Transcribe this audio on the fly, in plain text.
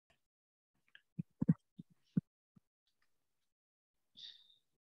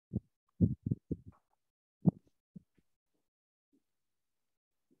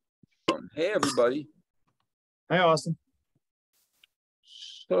Hey, everybody. Hi, Austin.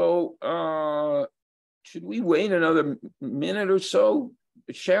 So, should we wait another minute or so?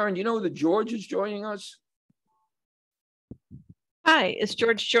 Sharon, you know that George is joining us? Hi, is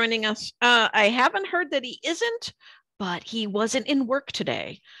George joining us? I haven't heard that he isn't, but he wasn't in work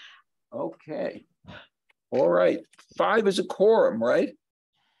today. Okay. All right. 5 is a quorum, right?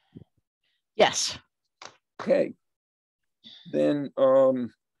 Yes. Okay.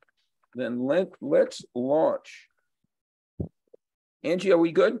 Then let's launch. Angie, are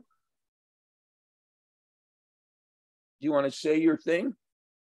we good? Do you want to say your thing?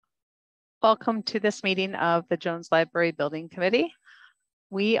 Welcome to this meeting of the Jones Library Building Committee.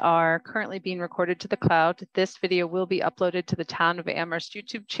 We are currently being recorded to the cloud. This video will be uploaded to the Town of Amherst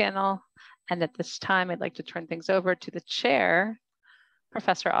YouTube channel. And at this time, I'd like to turn things over to the chair,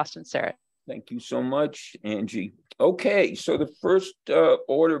 Professor Austin Sterrett. Thank you so much, Angie. Okay, so the first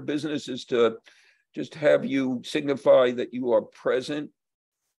order of business is to just have you signify that you are present.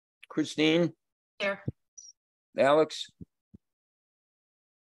 Christine? Here. Alex?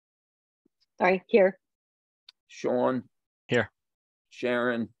 Sorry, here. Sean? Here.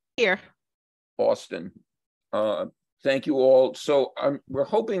 Sharon? Here. Austin. Thank you all. So we're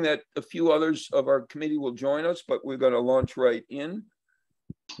hoping that a few others of our committee will join us, but we're going to launch right in.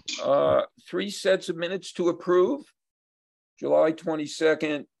 3 sets of minutes to approve. July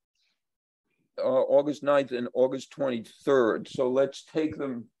 22nd, August 9th, and August 23rd. So let's take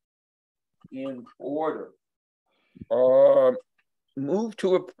them in order. Move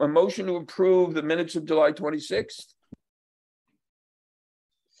to a motion to approve the minutes of July 26th.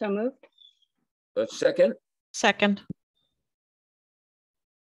 So moved. A second. Second.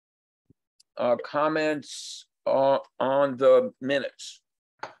 Comments on the minutes.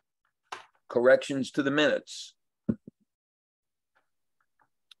 Corrections to the minutes.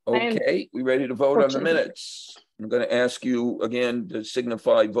 Okay, we ready to vote on the minutes? I'm going to ask you again to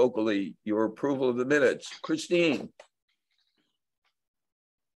signify vocally your approval of the minutes. Christine.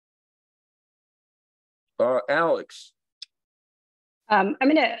 Alex. I'm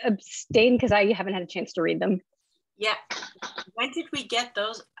going to abstain because I haven't had a chance to read them. Yeah. When did we get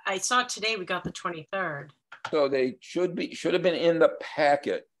those? I saw today we got the 23rd. So they should have been in the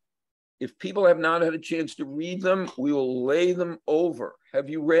packet. If people have not had a chance to read them, we will lay them over. Have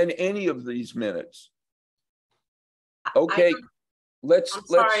you read any of these minutes? Okay, I'm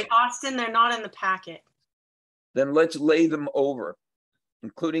sorry, Austin, they're not in the packet. Then let's lay them over,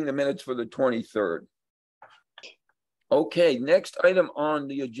 including the minutes for the 23rd. Okay, next item on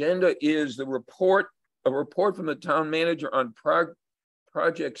the agenda is a report from the town manager on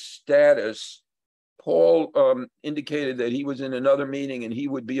project status. Paul indicated that he was in another meeting and he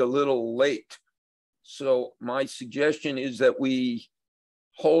would be a little late. So my suggestion is that we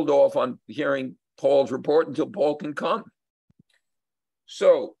hold off on hearing Paul's report until Paul can come.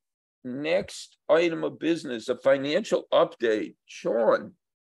 So next item of business, a financial update. Sean.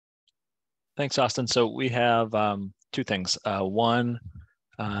 Thanks, Austin. So we have 2 things. One,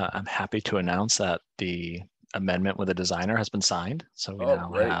 I'm happy to announce that the amendment with the designer has been signed. So we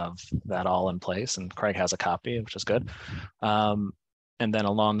now have that all in place, and Craig has a copy, which is good. And then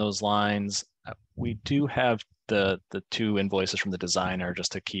along those lines, we do have the 2 invoices from the designer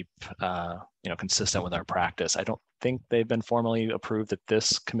just to keep consistent with our practice. I don't think they've been formally approved at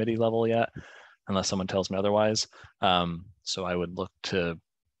this committee level yet, unless someone tells me otherwise. So I would look to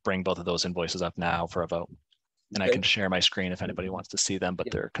bring both of those invoices up now for a vote. And I can share my screen if anybody wants to see them, but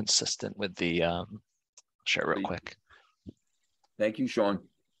they're consistent with the, share real quick. Thank you, Sean.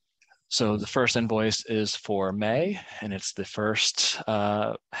 So the first invoice is for May, and it's the first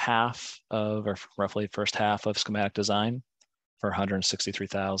half of, or roughly first half of schematic design for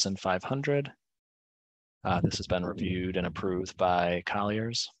 $163,500. This has been reviewed and approved by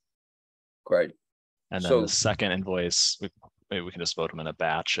Colliers. Great. And then the second invoice, maybe we can just vote them in a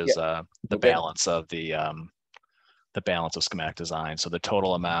batch, is the balance of the balance of schematic design. So the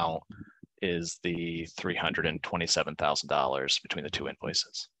total amount is the $327,000 between the 2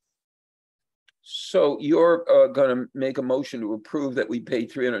 invoices. So you're going to make a motion to approve that we pay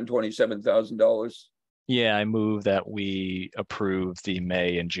 $327,000? Yeah, I move that we approve the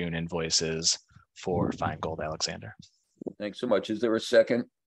May and June invoices for Feingold Alexander. Thanks so much. Is there a second?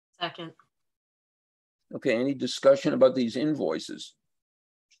 Second. Okay, any discussion about these invoices?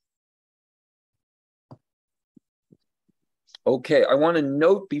 Okay, I want to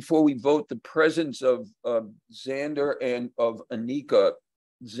note before we vote the presence of Xander and of Anika.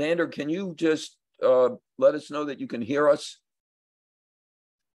 Xander, can you just let us know that you can hear us?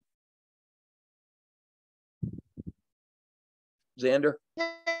 Xander?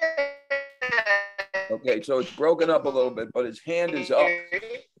 Okay, so it's broken up a little bit, but his hand is up.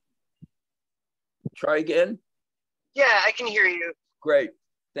 Try again. Yeah, I can hear you. Great.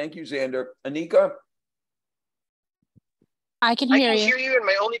 Thank you, Xander. Anika? I can hear you. And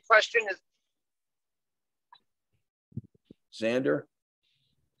my only question is... Xander?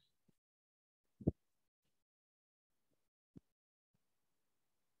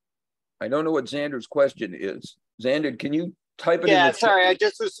 I don't know what Xander's question is. Xander, can you type it in the sorry, I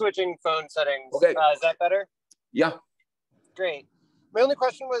just was switching phone settings. Okay. Is that better? Yeah. Great. My only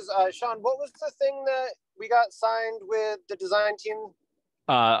question was, Sean, what was the thing that we got signed with the design team?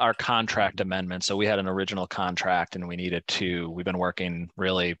 Our contract amendment. So we had an original contract and we've been working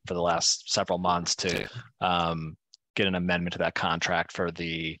really for the last several months to get an amendment to that contract for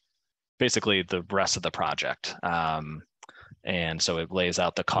basically the rest of the project. And so it lays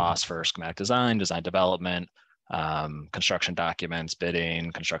out the cost for schematic design, design development, construction documents,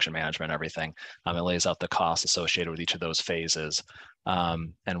 bidding, construction management, everything. It lays out the costs associated with each of those phases.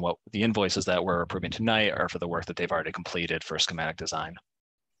 And what the invoices that we're approving tonight are for the work that they've already completed for schematic design.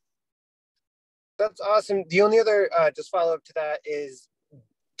 That's awesome. The only other just follow up to that is,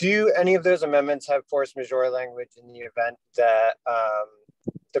 do any of those amendments have force majeure language in the event that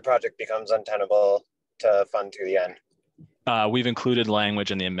the project becomes untenable to fund to the end? We've included language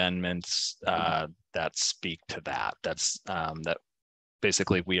in the amendments that speak to that. That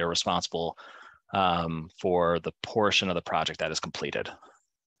basically we are responsible for the portion of the project that is completed,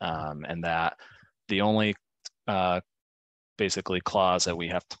 and that the only basically clause that we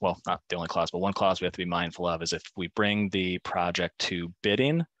have to, well, not the only clause, but one clause we have to be mindful of is if we bring the project to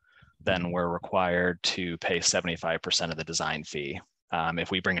bidding, then we're required to pay 75% of the design fee.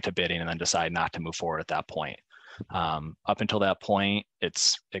 If we bring it to bidding and then decide not to move forward at that point. Up until that point,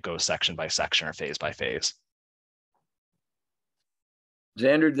 it goes section by section or phase by phase.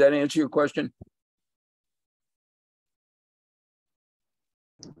 Xander, did that answer your question?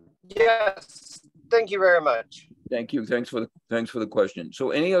 Yes, thank you very much. Thank you. Thanks for the question.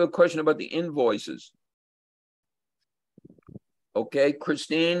 So any other question about the invoices? Okay,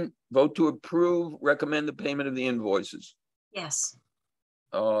 Christine, vote to approve, recommend the payment of the invoices. Yes.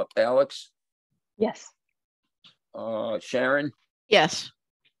 Alex? Yes. Sharon? Yes.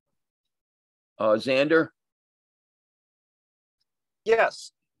 Xander?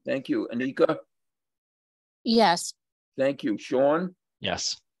 Yes. Thank you. Anika? Yes. Thank you. Sean?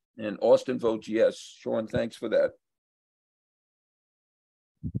 Yes. And Austin votes yes. Sean, thanks for that.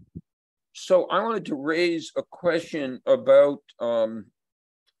 So I wanted to raise a question about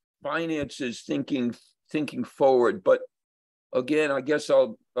finances thinking forward, but again, I guess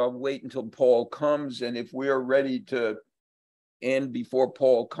I'll wait until Paul comes, and if we're ready to end before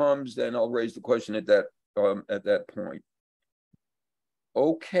Paul comes, then I'll raise the question at that point.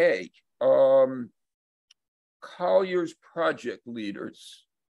 Okay, Collier's project leaders.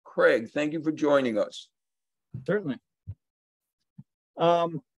 Craig, thank you for joining us. Certainly.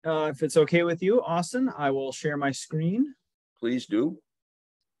 If it's okay with you, Austin, I will share my screen. Please do.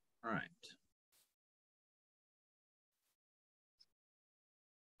 All right.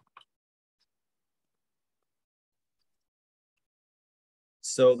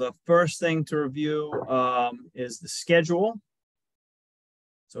 So the first thing to review is the schedule.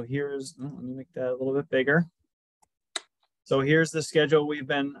 So here's, let me make that a little bit bigger. So here's the schedule we've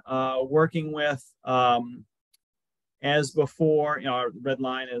been working with. As before, our red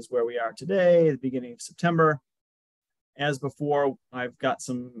line is where we are today, the beginning of September. As before, I've got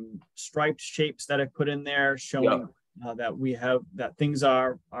some striped shapes that I've put in there showing that things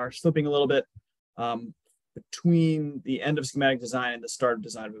are slipping a little bit between the end of schematic design and the start of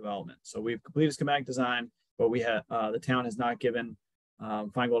design development. So we've completed schematic design, but we had the town has not given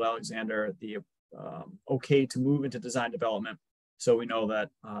Feingold Alexander the okay to move into design development. So we know that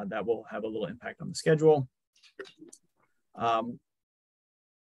that will have a little impact on the schedule. Are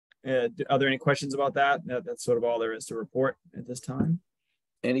there any questions about that? That's sort of all there is to report at this time.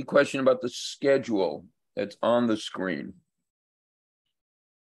 Any question about the schedule that's on the screen?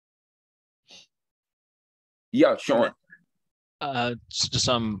 Yeah, Sean. Just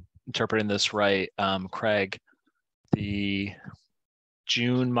I'm interpreting this right, Craig. The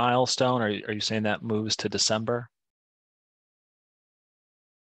June milestone, are you saying that moves to December?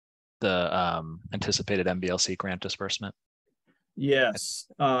 The anticipated MBLC grant disbursement? Yes.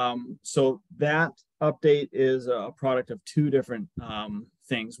 So that update is a product of two different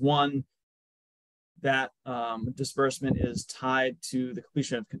things. One, that disbursement is tied to the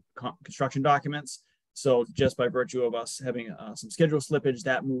completion of construction documents. So just by virtue of us having some schedule slippage,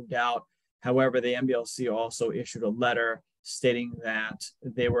 that moved out. However, the MBLC also issued a letter stating that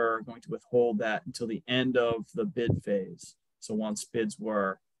they were going to withhold that until the end of the bid phase. So once bids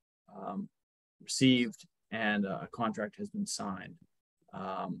were received and a contract has been signed.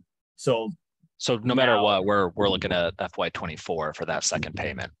 So no matter what, we're looking at FY24 for that second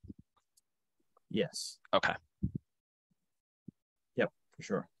payment. Yes. Okay. Yep, for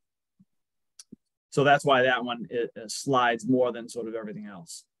sure. So that's why that one it slides more than sort of everything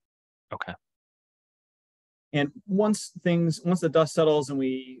else. Okay. And once the dust settles and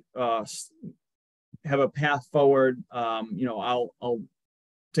we have a path forward, you know, I'll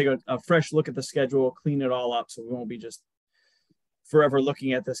take a fresh look at the schedule, clean it all up, so we won't be just forever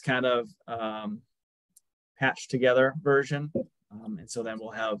looking at this kind of patched together version. And so then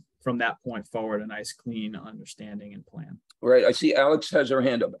we'll have, from that point forward, a nice clean understanding and plan. Right. I see Alex has her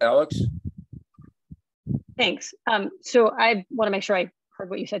hand up. Alex? Thanks. So I want to make sure I heard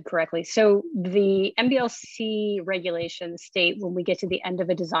what you said correctly. So the MBLC regulations state when we get to the end of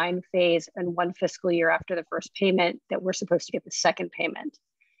a design phase and 1 fiscal year after the first payment that we're supposed to get the second payment.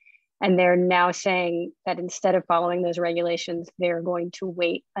 And they're now saying that instead of following those regulations, they're going to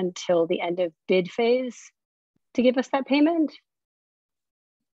wait until the end of bid phase to give us that payment.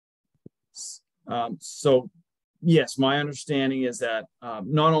 So yes, my understanding is that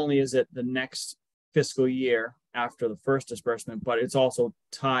not only is it the next fiscal year after the first disbursement, but it's also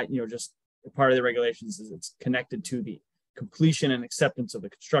tied, you know, just part of the regulations is it's connected to the completion and acceptance of the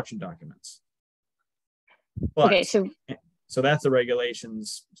construction documents. But, okay, so that's the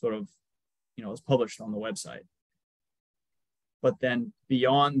regulations sort of, you know, is published on the website. But then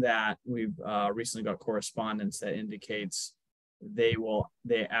beyond that, we've recently got correspondence that indicates they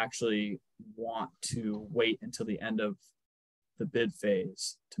actually want to wait until the end of the bid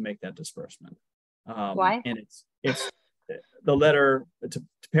phase to make that disbursement. Why? And it's the letter, to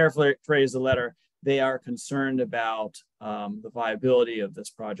paraphrase the letter, they are concerned about the viability of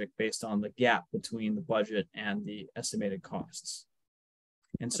this project based on the gap between the budget and the estimated costs.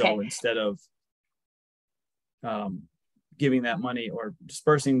 And so instead of giving that money or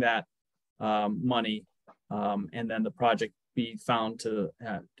dispersing that money and then the project be found to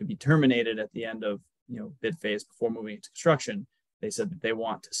be terminated at the end of, you know, bid phase before moving into construction, they said that they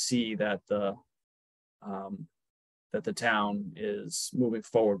want to see that the town is moving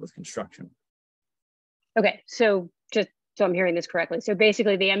forward with construction. Okay, so just so I'm hearing this correctly. So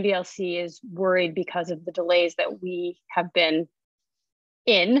basically the MBLC is worried because of the delays that we have been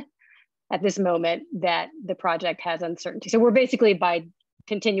in at this moment that the project has uncertainty. So we're basically, by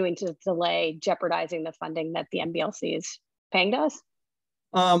continuing to delay, jeopardizing the funding that the MBLC is paying to us?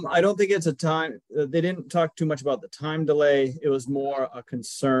 I don't think it's a time, they didn't talk too much about the time delay. It was more a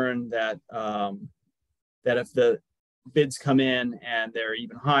concern that that if the bids come in and they're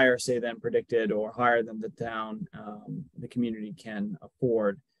even higher, say, than predicted or higher than the town, the community can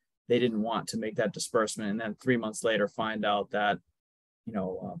afford, they didn't want to make that disbursement and then 3 months later find out that, you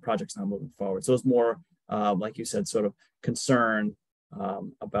know, project's not moving forward. So it's more, like you said, sort of concern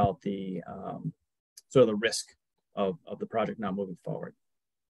about the sort of the risk of the project not moving forward.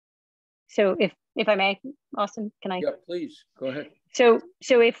 So if I may, Austin, can I? Yeah, please, go ahead. So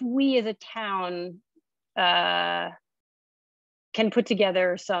if we as a town can put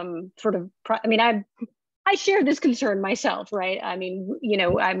together some sort of, I mean, I share this concern myself, right? I mean, you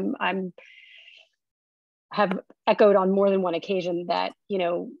know, have echoed on more than one occasion that, you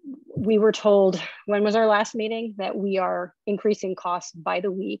know, we were told, when was our last meeting, that we are increasing costs by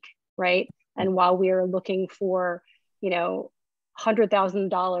the week, right? And while we are looking for, you know,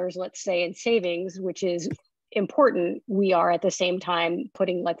 $100,000, let's say, in savings, which is important, we are at the same time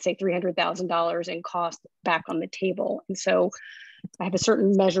putting, let's say, $300,000 in cost back on the table. And so I have a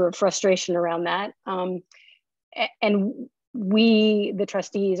certain measure of frustration around that. And we, the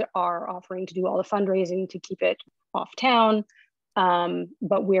trustees, are offering to do all the fundraising to keep it off town,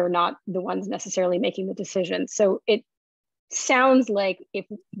 but we're not the ones necessarily making the decision. So it sounds like, if,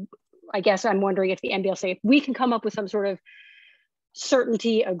 I guess I'm wondering if the MBLC, if we can come up with some sort of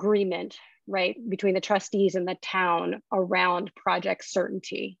certainty agreement, right, between the trustees and the town around project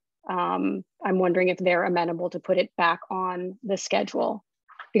certainty. I'm wondering if they're amenable to put it back on the schedule,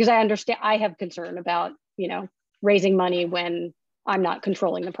 because I understand, I have concern about, you know, raising money when I'm not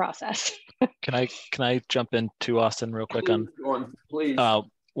controlling the process. Can I jump in too, Austin, real quick on? Please.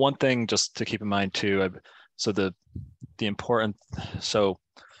 One thing just to keep in mind too. So the important, so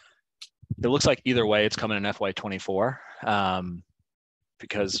it looks like either way it's coming in FY24.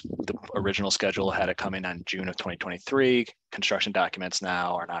 Because the original schedule had it coming on June of 2023. Construction documents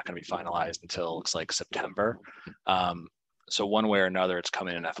now are not going to be finalized until, looks like, September. So one way or another, it's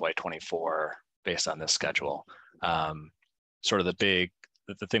coming in FY24 based on this schedule. sort of the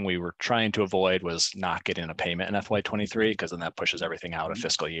thing we were trying to avoid was not getting a payment in FY23, because then that pushes everything out a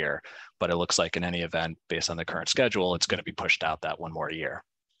fiscal year. But it looks like in any event, based on the current schedule, it's going to be pushed out that one more year.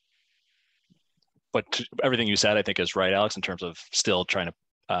 But everything you said, I think, is right, Alex, in terms of still trying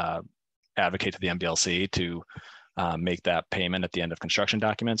to advocate to the MBLC to make that payment at the end of construction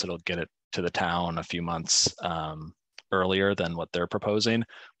documents. It'll get it to the town a few months earlier than what they're proposing,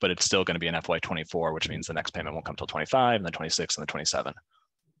 but it's still going to be in FY24, which means the next payment won't come till 25, and then 26, and then 27.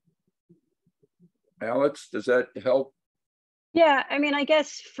 Alex, does that help? Yeah, I mean, I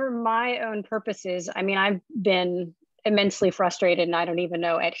guess for my own purposes, I mean, I've been immensely frustrated, and I don't even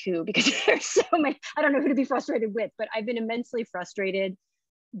know at who, because there's so many, I don't know who to be frustrated with, but I've been immensely frustrated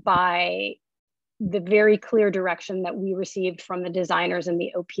by the very clear direction that we received from the designers and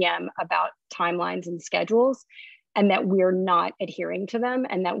the OPM about timelines and schedules, and that we're not adhering to them,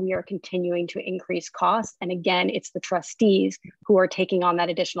 and that we are continuing to increase costs. And again, it's the trustees who are taking on that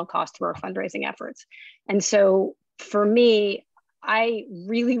additional cost through our fundraising efforts. And so for me, I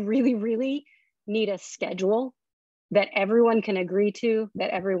really, really, really need a schedule that everyone can agree to,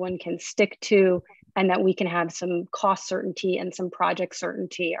 that everyone can stick to, and that we can have some cost certainty and some project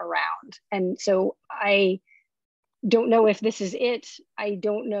certainty around. And so I don't know if this is it. I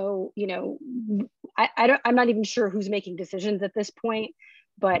don't know, you know, I'm not even sure who's making decisions at this point,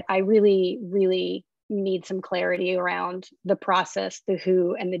 but I really, really need some clarity around the process, the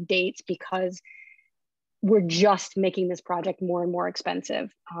who, and the dates, because we're just making this project more and more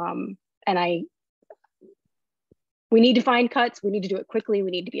expensive. And we need to find cuts. We need to do it quickly.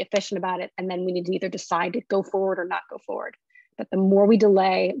 We need to be efficient about it. And then we need to either decide to go forward or not go forward. But the more we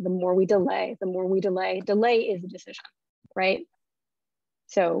delay, the more we delay, the more we delay. Delay is a decision, right?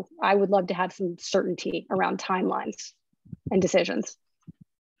 So I would love to have some certainty around timelines and decisions.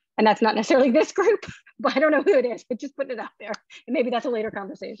 And that's not necessarily this group, but I don't know who it is, but just putting it out there. And maybe that's a later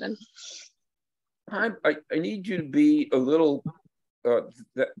conversation. I need you to be a little,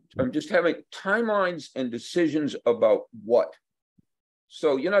 I'm just having timelines and decisions about what?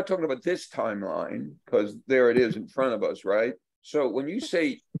 So you're not talking about this timeline, because there it is in front of us, right? So when you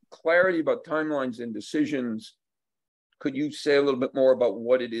say clarity about timelines and decisions, could you say a little bit more about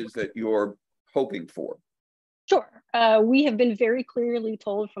what it is that you're hoping for? Sure. We have been very clearly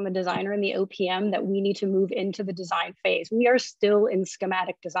told from the designer and the OPM that we need to move into the design phase. We are still in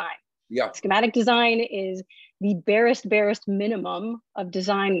schematic design. Yeah. Schematic design is the barest minimum of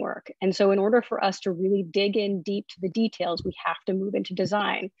design work. And so in order for us to really dig in deep to the details, we have to move into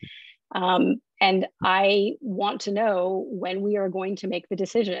design. And I want to know when we are going to make the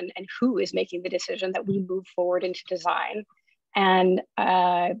decision and who is making the decision that we move forward into design. And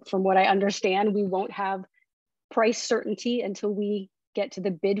from what I understand, we won't have price certainty until we get to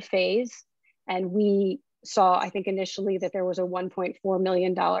the bid phase. And we saw, I think initially, that there was a $1.4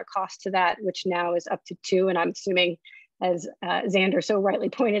 million cost to that, which now is up to $2 million. And I'm assuming, as Xander so rightly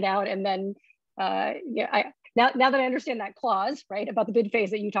pointed out, and then now that I understand that clause, right, about the bid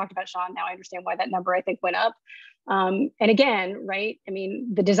phase that you talked about, Sean, now I understand why that number, I think, went up. And again, right, I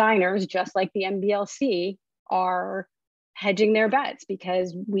mean, the designers, just like the MBLC, are hedging their bets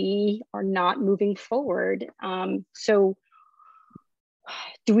because we are not moving forward. So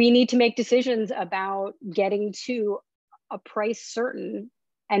do we need to make decisions about getting to a price certain?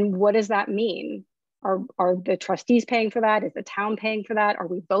 And what does that mean? Are the trustees paying for that? Is the town paying for that? Are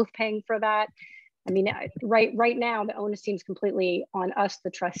we both paying for that? I mean, right now, the onus seems completely on us, the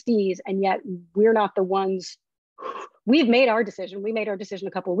trustees, and yet we're not the ones. We've made our decision. We made our decision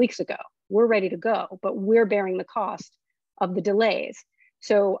a couple of weeks ago. We're ready to go, but we're bearing the cost of the delays.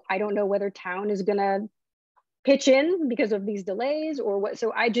 So I don't know whether town is going to pitch in because of these delays or what.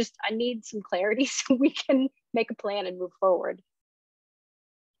 So I need some clarity so we can make a plan and move forward.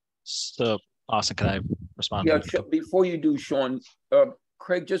 So Austin, can I respond? Yeah, before you do, Sean,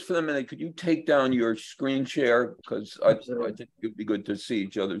 Craig, just for the minute, could you take down your screen share? Because I think it'd be good to see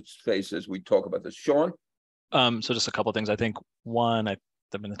each other's faces as we talk about this. Sean? So just a couple of things. I think one,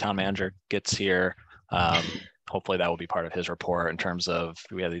 when the town manager gets here, hopefully that will be part of his report in terms of,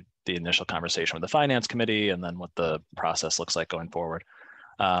 we had the initial conversation with the finance committee and then what the process looks like going forward.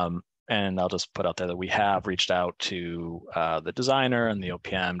 And I'll just put out there that we have reached out to the designer and the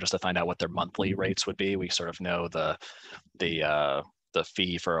OPM just to find out what their monthly rates would be. We sort of know the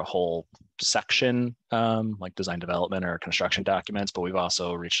fee for a whole section, like design development or construction documents, but we've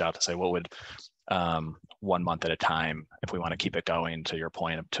also reached out to say what would 1 month at a time, if we want to keep it going, to your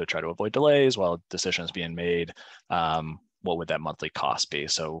point, to try to avoid delays while decisions being made, what would that monthly cost be?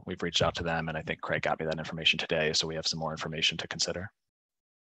 So we've reached out to them, and I think Craig got me that information today, so we have some more information to consider.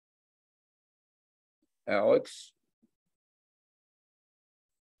 Alex?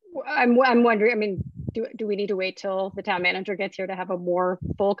 I'm wondering, I mean, do we need to wait till the town manager gets here to have a more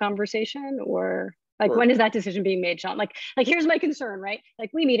full conversation, or like Sure. when is that decision being made, Sean? Like here's my concern, right?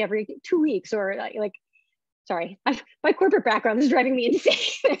 Like we meet every 2 weeks, or like sorry, my corporate background is driving me insane.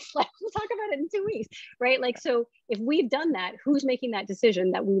 It's like, we'll talk about it in 2 weeks, right? Like, so if we've done that, who's making that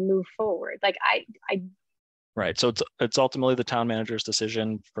decision that we move forward? Like Right. So it's ultimately the town manager's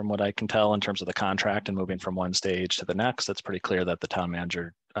decision, from what I can tell, in terms of the contract and moving from one stage to the next. It's pretty clear that the town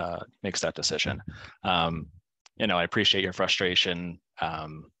manager makes that decision. You know, I appreciate your frustration. I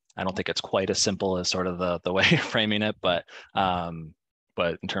don't think it's quite as simple as sort of the way you're framing it, but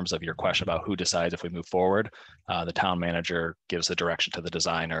in terms of your question about who decides if we move forward, the town manager gives the direction to the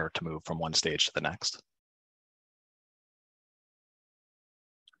designer to move from one stage to the next.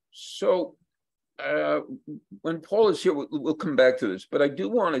 So when Paul is here, we'll come back to this, but I do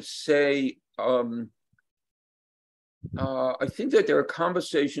want to say, I think that there are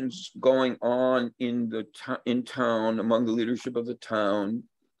conversations going on in town among the leadership of the town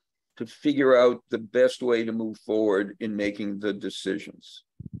to figure out the best way to move forward in making the decisions.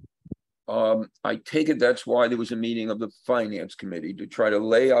 I take it that's why there was a meeting of the finance committee to try to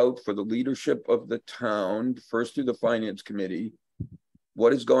lay out for the leadership of the town, first through the finance committee,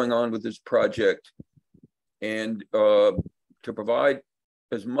 what is going on with this project, and to provide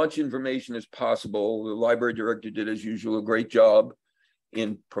as much information as possible. The library director did, as usual, a great job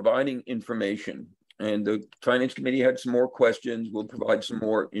in providing information. And the finance committee had some more questions. We'll provide some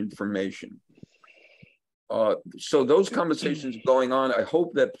more information. So those conversations going on. I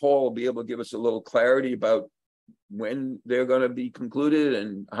hope that Paul will be able to give us a little clarity about when they're going to be concluded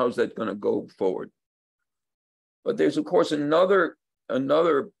and how's that going to go forward. But there's, of course, another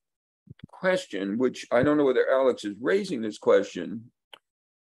question, which I don't know whether Alex is raising this question,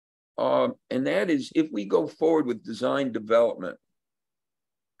 and that is, if we go forward with design development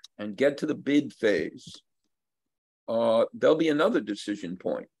and get to the bid phase, there'll be another decision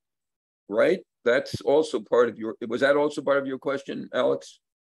point, right? That's also part of your, was that also part of your question, Alex?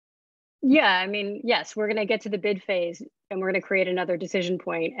 Yeah, I mean, yes, we're going to get to the bid phase and we're going to create another decision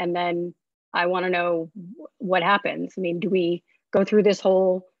point. And then I want to know what happens. I mean, do we go through this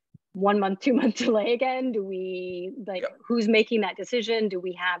whole 1 month, 2 month delay again? Do we, like, who's making that decision? Do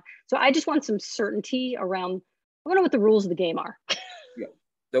we have, so I just want some certainty around, I want to know what the rules of the game are. Yeah.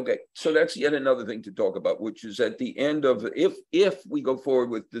 Okay, so that's yet another thing to talk about, which is at the end of, if we go forward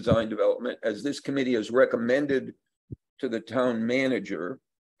with design development, as this committee has recommended to the town manager,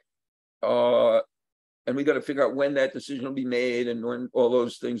 and we got to figure out when that decision will be made and when all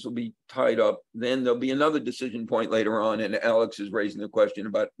those things will be tied up, then there'll be another decision point later on. And Alex is raising the question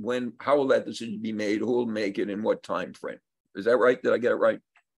about when, how will that decision be made, who will make it, in what time frame? Is that right? Did I get it right?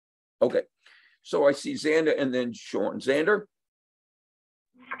 Okay, so I see Xander and then Sean. Xander?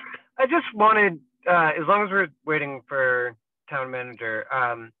 I just wanted, as long as we're waiting for town manager,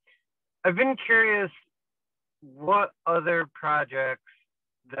 I've been curious what other projects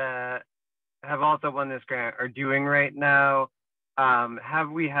that have also won this grant are doing right now. Have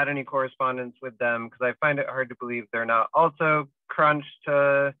we had any correspondence with them? Because I find it hard to believe they're not also crunched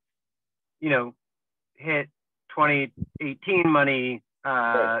to, you know, hit 2018 money,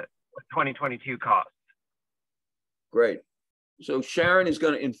 2022 costs. Great. So Sharon is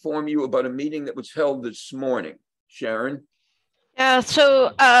going to inform you about a meeting that was held this morning. Sharon? Yeah,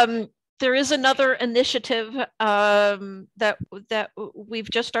 so there is another initiative that we've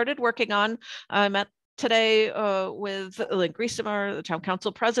just started working on. I met today with Lynn Griesemer, the town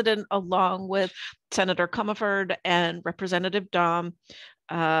council president, along with Senator Comerford and Representative Dom,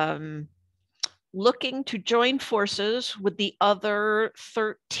 looking to join forces with the other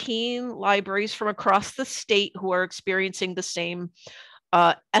 13 libraries from across the state who are experiencing the same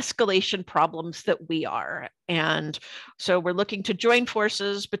escalation problems that we are. And so we're looking to join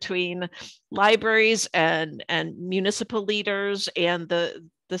forces between libraries and municipal leaders and the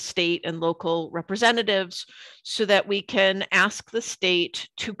state and local representatives so that we can ask the state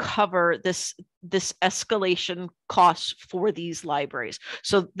to cover this escalation costs for these libraries.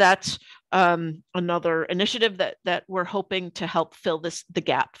 So that's another initiative that we're hoping to help fill the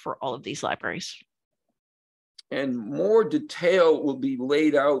gap for all of these libraries. And more detail will be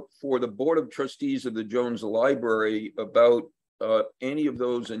laid out for the Board of Trustees of the Jones Library about any of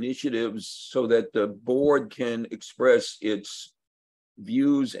those initiatives so that the board can express its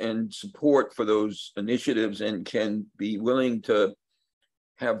views and support for those initiatives and can be willing to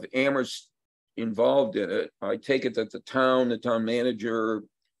have Amherst involved in it. I take it that the town manager,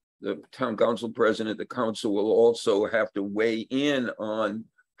 the town council president, the council will also have to weigh in on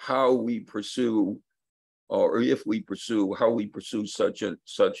how we pursue or if we pursue, how we pursue such an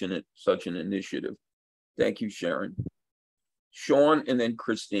initiative. Thank you, Sharon. Sean, and then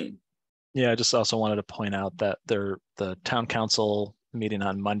Christine. Yeah, I just also wanted to point out that the town council meeting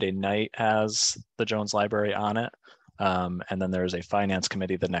on Monday night has the Jones Library on it. And then there's a finance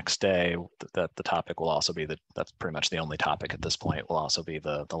committee the next day that the topic will also be that's pretty much the only topic at this point, will also be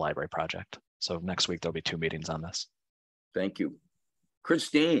the library project. So next week, there'll be 2 meetings on this. Thank you.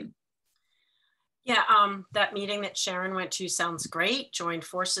 Christine. Yeah, that meeting that Sharon went to sounds great. Joined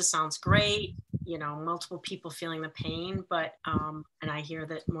forces sounds great. You know, multiple people feeling the pain, but, and I hear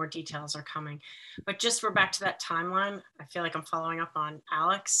that more details are coming. But just we're back to that timeline. I feel like I'm following up on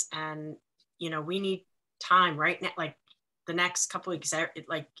Alex, and, you know, we need time right now, like the next couple of weeks,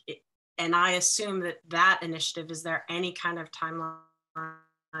 and I assume that initiative, is there any kind of timeline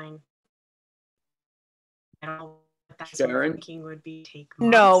at all? Sharon? Would be take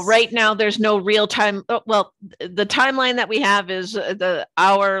months? No, right now there's no real time. Well, the timeline that we have is Joe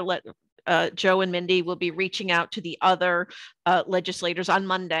and Mindy will be reaching out to the other legislators on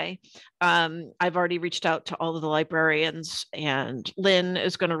Monday. I've already reached out to all of the librarians, and Lynn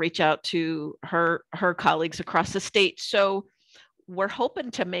is going to reach out to her colleagues across the state. So we're hoping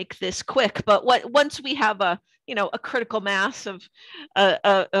to make this quick, but once we have a critical mass of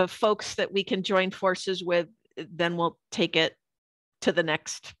folks that we can join forces with, then we'll take it to the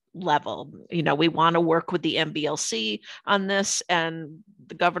next level. You know, we want to work with the MBLC on this and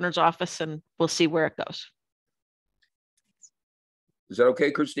the governor's office, and we'll see where it goes. Is that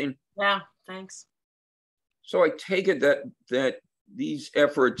okay, Christine? Yeah, thanks. So I take it that these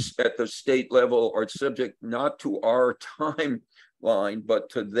efforts at the state level are subject not to our timeline, but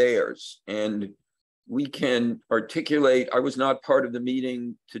to theirs. And we can articulate, I was not part of the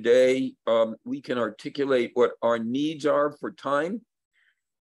meeting today, we can articulate what our needs are for time,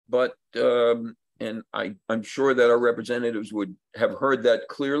 but, and I'm sure that our representatives would have heard that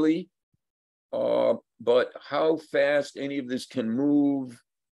clearly, but how fast any of this can move,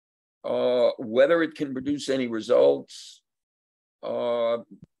 whether it can produce any results,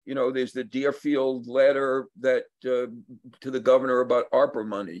 you know, there's the Deerfield letter that to the governor about ARPA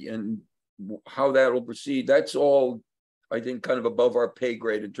money and how that will proceed. That's all, I think, kind of above our pay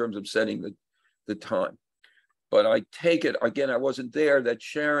grade in terms of setting the time. But I take it, again, I wasn't there, that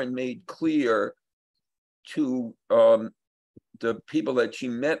Sharon made clear to the people that she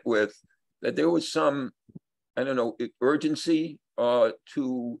met with that there was some, I don't know, urgency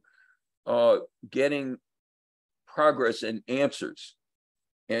to getting progress and answers.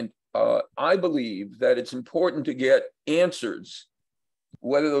 And I believe that it's important to get answers,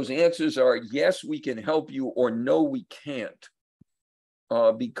 whether those answers are yes, we can help you, or no, we can't.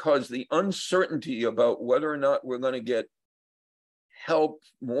 Because the uncertainty about whether or not we're going to get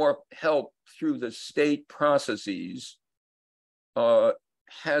more help through the state processes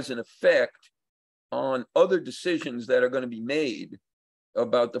has an effect on other decisions that are going to be made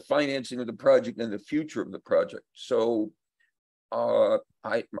about the financing of the project and the future of the project. So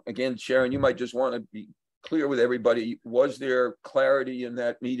again, Sharon, you might just want to be clear with everybody. Was there clarity in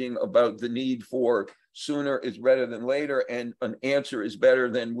that meeting about the need for sooner is better than later, and an answer is better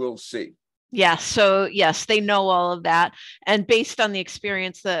than we'll see? Yes. So yes, they know all of that. And based on the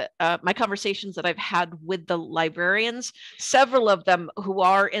experience that my conversations that I've had with the librarians, several of them who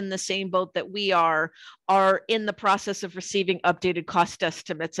are in the same boat that we are in the process of receiving updated cost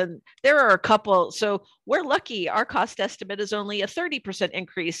estimates. And there are a couple, so we're lucky our cost estimate is only a 30%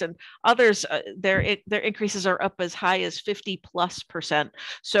 increase, and others, their increases are up as high as 50+%.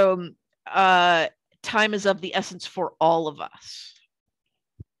 So time is of the essence for all of us.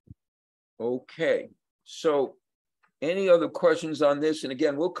 Okay, so any other questions on this? And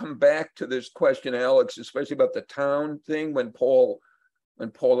again, we'll come back to this question, Alex, especially about the town thing when Paul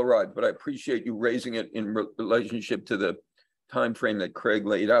arrived, but I appreciate you raising it in relationship to the time frame that Craig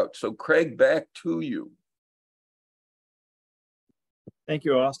laid out. So Craig, back to you. Thank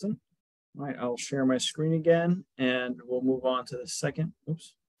you, Austin. All right, I'll share my screen again and we'll move on to the second,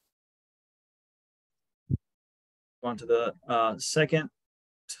 on to the second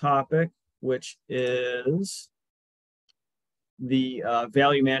topic, which is the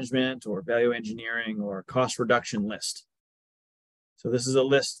value management or value engineering or cost reduction list. So this is a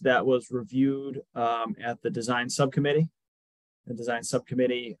list that was reviewed at the design subcommittee. The design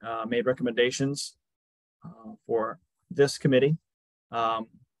subcommittee made recommendations for this committee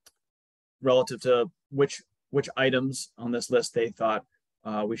relative to which items on this list they thought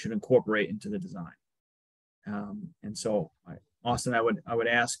we should incorporate into the design. And so Austin, I would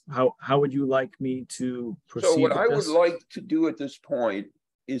ask, how would you like me to proceed? So what I would like to do at this point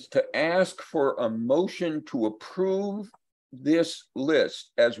is to ask for a motion to approve this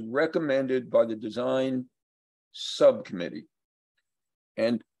list as recommended by the design subcommittee.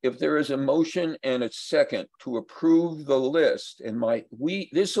 And if there is a motion and a second to approve the list, and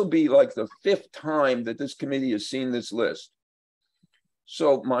this will be like the 5th time that this committee has seen this list.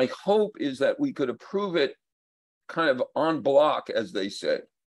 So my hope is that we could approve it kind of en bloc, as they say,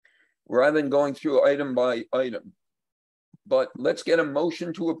 rather than going through item by item. But let's get a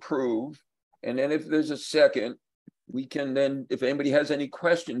motion to approve. And then if there's a second, we can then, if anybody has any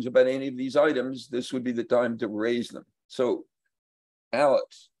questions about any of these items, this would be the time to raise them. So,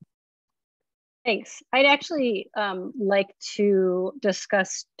 Alex. Thanks. I'd actually like to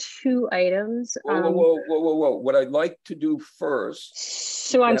discuss 2 items. Whoa. What I'd like to do first.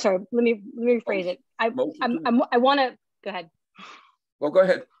 So I'm sorry, let me rephrase it. I want to, go ahead. Well, go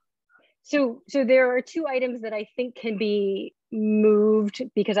ahead. So there are 2 items that I think can be moved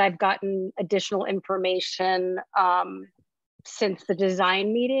because I've gotten additional information since the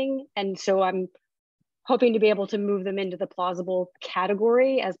design meeting. And so I'm hoping to be able to move them into the plausible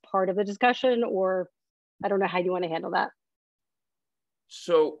category as part of the discussion, or I don't know how you want to handle that.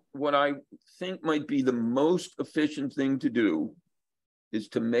 So what I think might be the most efficient thing to do is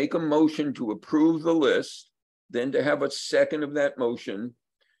to make a motion to approve the list, then to have a second of that motion,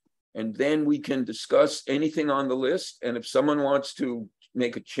 and then we can discuss anything on the list. And if someone wants to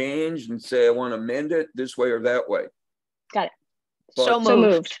make a change and say, I want to amend it this way or that way. Got it. But, so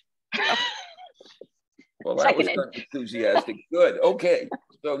moved. Well, that was kind of enthusiastic. Good. Okay.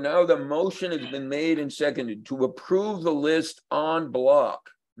 So now the motion has been made and seconded to approve the list en bloc.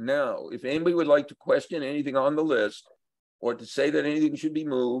 Now, if anybody would like to question anything on the list or to say that anything should be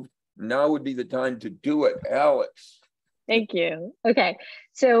moved, now would be the time to do it. Alex. Thank you. Okay.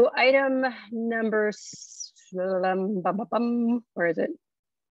 So item number, where is it?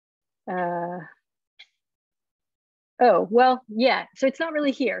 Oh, well, yeah, so it's not really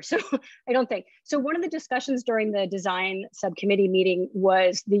here. So I don't think. So one of the discussions during the design subcommittee meeting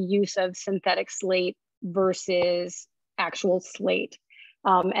was the use of synthetic slate versus actual slate,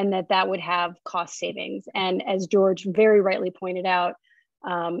 and that would have cost savings. And as George very rightly pointed out,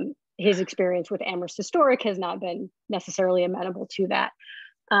 his experience with Amherst Historic has not been necessarily amenable to that.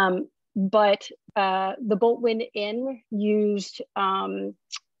 But the Boltwood Inn used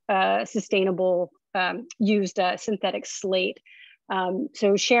synthetic slate.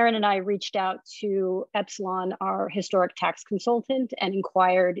 So Sharon and I reached out to Epsilon, our historic tax consultant, and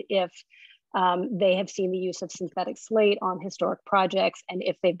inquired if they have seen the use of synthetic slate on historic projects and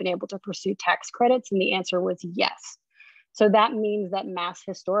if they've been able to pursue tax credits, and the answer was yes. So that means that Mass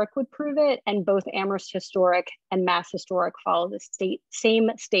Historic would prove it, and both Amherst Historic and Mass Historic follow the same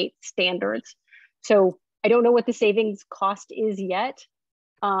state standards. So I don't know what the savings cost is yet,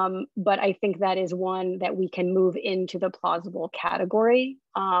 but I think that is one that we can move into the plausible category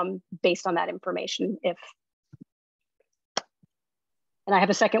based on that information. And I have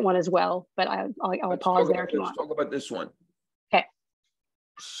a second one as well, but I'll pause there if you want. Let's talk about this one. Okay.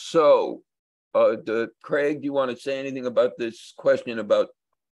 So, Craig, do you want to say anything about this question about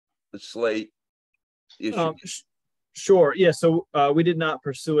the slate issue? Sure. Yeah. So we did not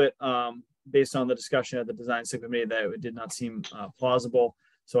pursue it based on the discussion at the design subcommittee that it did not seem plausible.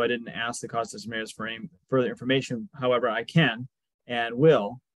 So I didn't ask the cost estimators for any further information. However, I can and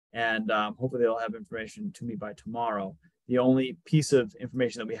will, and hopefully they'll have information to me by tomorrow. The only piece of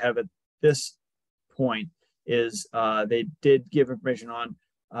information that we have at this point is they did give information on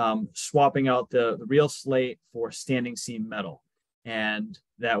swapping out the real slate for standing seam metal. And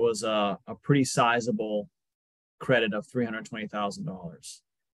that was a pretty sizable credit of $320,000.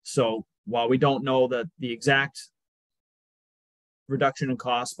 So while we don't know that the exact reduction in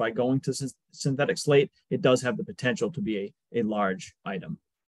cost by going to synthetic slate, it does have the potential to be a large item.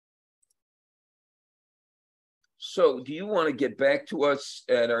 So do you want to get back to us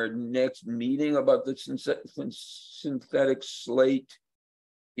at our next meeting about the synthetic slate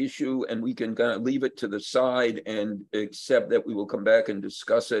issue, and we can kind of leave it to the side and accept that we will come back and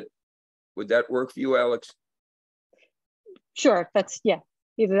discuss it? Would that work for you, Alex? Sure, yeah.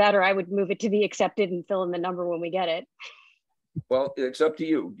 Either that or I would move it to the accepted and fill in the number when we get it. Well, it's up to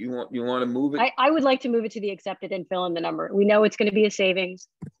you. You want to move it? I would like to move it to the accepted and fill in the number. We know it's going to be a savings.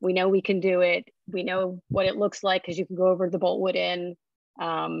 We know we can do it. We know what it looks like because you can go over to the Boltwood Inn.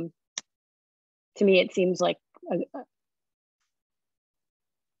 To me, it seems like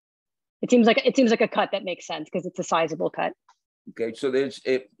a cut that makes sense because it's a sizable cut. Okay, so there's,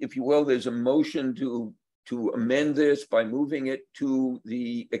 if you will, there's a motion to amend this by moving it to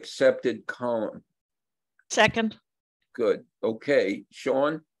the accepted column. Second. Good. Okay,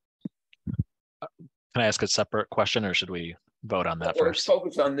 Sean? Can I ask a separate question or should we vote on that Let's first?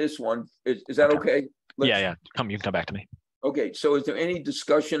 focus on this one. Is that okay? Yeah. You can come back to me. Okay, so is there any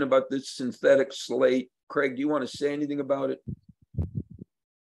discussion about this synthetic slate? Craig, do you want to say anything about it?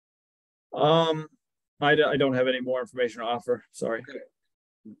 I don't have any more information to offer. Sorry.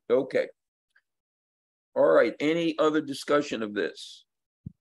 Okay. All right. Any other discussion of this?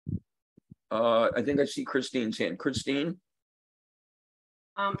 I think I see Christine's hand. Christine?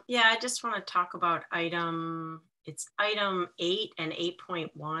 Yeah, I just want to talk about item 8 and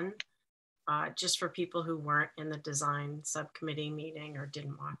 8.1, just for people who weren't in the design subcommittee meeting or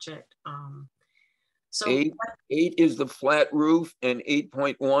didn't watch it. So 8 is the flat roof and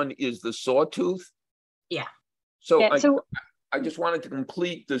 8.1 is the sawtooth. Yeah. So, Yeah, I just wanted to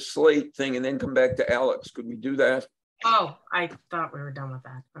complete the slate thing and then come back to Alex. Could we do that? Oh, I thought we were done with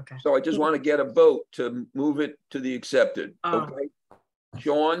that. Okay. So I just want to get a vote to move it to the accepted. Okay.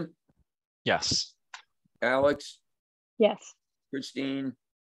 Sean? Yes. Alex? yes. Christine?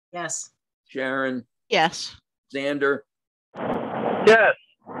 Yes. Sharon? Yes. Xander? Yes.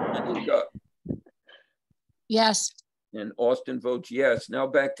 Anika? Yes. And Austin votes yes. Now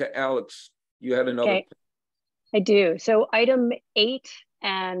back to Alex. You had another. Okay. I do. So item 8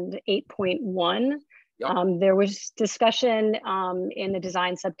 and 8.1, there was discussion in the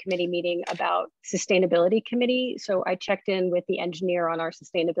design subcommittee meeting about sustainability committee. So I checked in with the engineer on our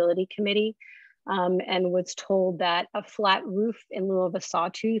sustainability committee and was told that a flat roof in lieu of a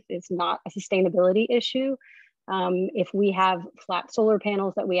sawtooth is not a sustainability issue. If we have flat solar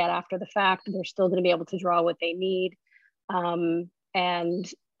panels that we add after the fact, they're still going to be able to draw what they need.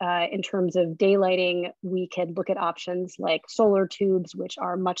 In terms of daylighting, we could look at options like solar tubes, which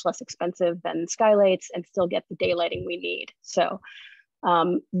are much less expensive than skylights and still get the daylighting we need. So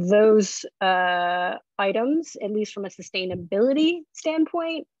those items, at least from a sustainability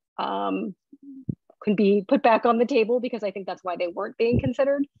standpoint, could be put back on the table because I think that's why they weren't being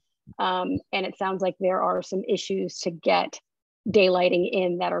considered. And it sounds like there are some issues to get daylighting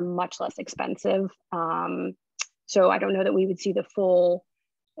in that are much less expensive. So I don't know that we would see the full,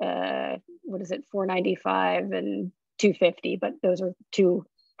 what is it, 495 and 250, but those are two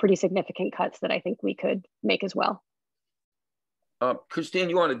pretty significant cuts that I think we could make as well. Christine,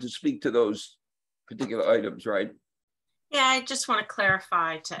 you wanted to speak to those particular items, right? Yeah, I just want to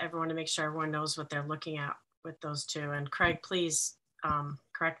clarify to everyone to make sure everyone knows what they're looking at with those two. And Craig, please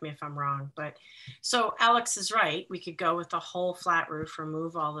correct me if I'm wrong. But so Alex is right. We could go with a whole flat roof,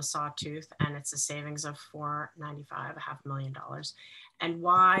 remove all the sawtooth, and it's a savings of $495, $500,000. And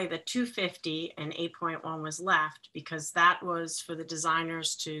why the 250 and 8.1 was left, because that was for the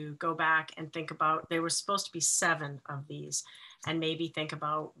designers to go back and think about, there were supposed to be 7 of these, and maybe think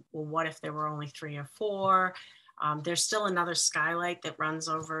about, well, what if there were only 3 or 4? There's still another skylight that runs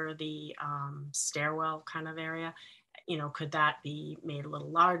over the stairwell kind of area. You know, could that be made a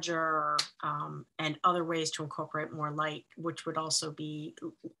little larger, and other ways to incorporate more light, which would also be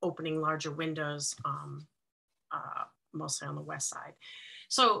opening larger windows, mostly on the west side.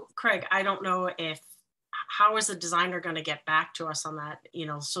 So Craig, I don't know how is the designer going to get back to us on that? You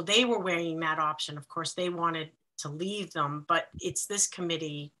know, so they were weighing that option. Of course, they wanted to leave them, but it's this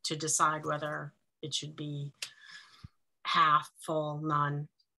committee to decide whether it should be half, full, none.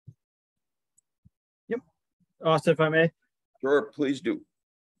 Yep. Austin, if I may. Sure, please do.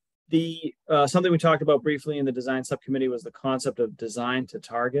 The something we talked about briefly in the design subcommittee was the concept of design to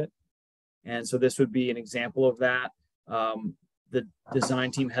target. And so this would be an example of that. The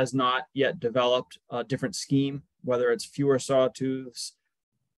design team has not yet developed a different scheme, whether it's fewer sawtooths,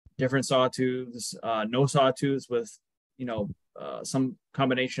 different sawtooths, no sawtooths with, you know, some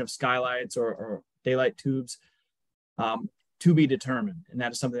combination of skylights or daylight tubes, to be determined. And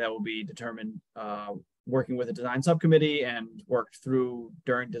that is something that will be determined working with a design subcommittee and worked through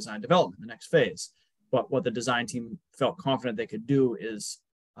during design development, the next phase. But what the design team felt confident they could do is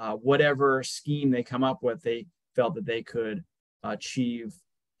whatever scheme they come up with, they felt that they could achieve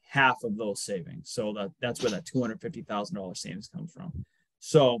half of those savings. So that's where that $250,000 savings comes from.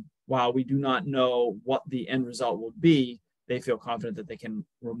 So while we do not know what the end result will be, they feel confident that they can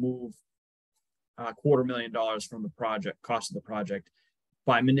remove $250,000 from the project, cost of the project,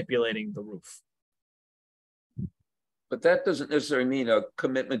 by manipulating the roof. But that doesn't necessarily mean a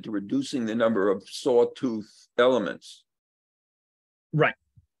commitment to reducing the number of sawtooth elements. Right.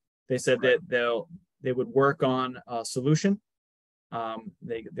 They said that they would work on a solution.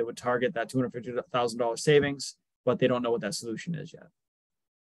 They would target that $250,000 savings, but they don't know what that solution is yet.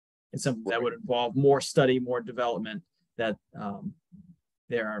 It's something that would involve more study, more development that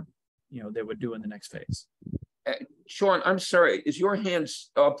they would do in the next phase. Sean, I'm sorry, is your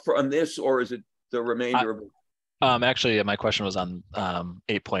hands up on this, or is it the remainder of it? Actually, my question was on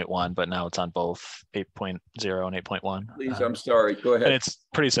 8.1, but now it's on both 8.0 and 8.1. Please, I'm sorry, go ahead. And it's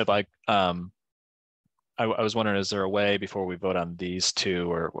pretty simple. I was wondering, is there a way before we vote on these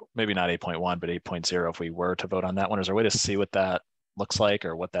two, or maybe not 8.1, but 8.0, if we were to vote on that one, is there a way to see what that looks like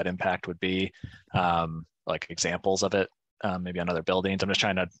or what that impact would be? Like examples of it, maybe on other buildings. I'm just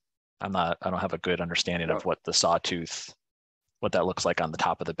trying to, I don't have a good understanding of what the sawtooth, what that looks like on the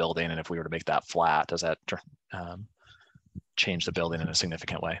top of the building. And if we were to make that flat, does that change the building in a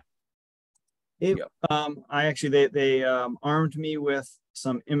significant way? I actually, they armed me with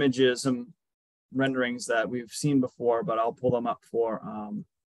some images, some renderings that we've seen before, but I'll pull them up for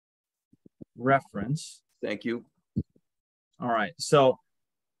reference. Thank you. All right, so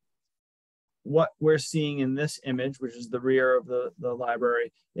what we're seeing in this image, which is the rear of the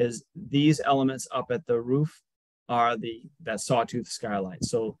library, is these elements up at the roof are that sawtooth skylight.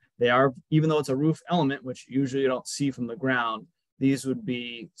 So they are, even though it's a roof element, which usually you don't see from the ground, these would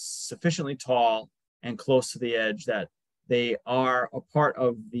be sufficiently tall and close to the edge that they are a part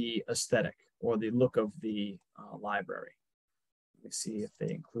of the aesthetic or the look of the library. Let me see if they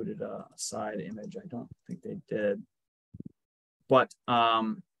included a side image. I don't think they did. But,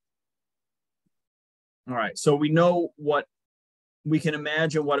 all right, so we know what, we can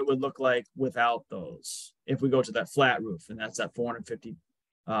imagine what it would look like without those. If we go to that flat roof, and that's that $450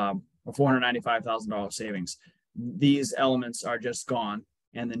 or $495,000 savings. These elements are just gone,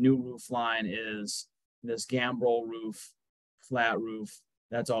 and the new roof line is this gambrel roof, flat roof.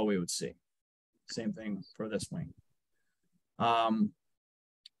 That's all we would see. Same thing for this wing.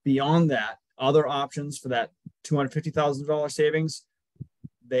 Beyond that, other options for that $250,000 savings,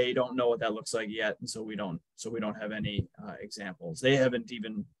 they don't know what that looks like yet, and so we don't have any examples. They haven't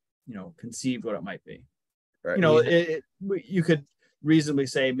even, conceived what it might be. Right. You could reasonably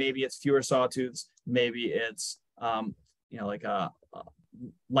say maybe it's fewer sawtooths, maybe it's like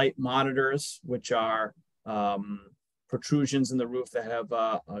light monitors, which are protrusions in the roof that have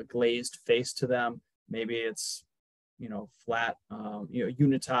a glazed face to them. Maybe it's flat,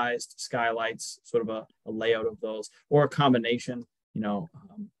 unitized skylights, sort of a layout of those, or a combination.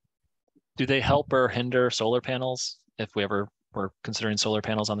 Do they help or hinder solar panels if we ever were considering solar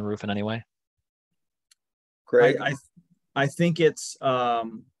panels on the roof in any way? Craig? I think it's I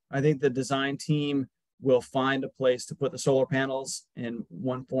think the design team will find a place to put the solar panels in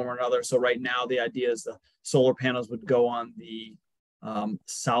one form or another. So right now the idea is the solar panels would go on the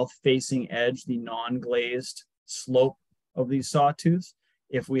south facing edge, the non-glazed slope of these sawtooths.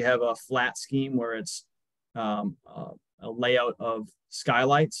 If we have a flat scheme where it's a layout of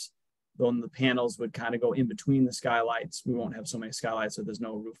skylights, then the panels would kind of go in between the skylights. We won't have so many skylights, so there's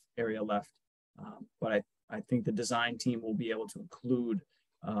no roof area left. But I think the design team will be able to include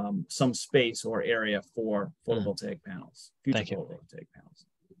some space or area for photovoltaic panels, future photovoltaic panels.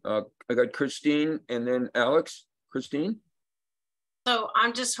 I got Christine and then Alex. Christine? So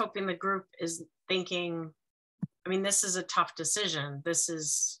I'm just hoping the group is thinking, I mean, this is a tough decision. This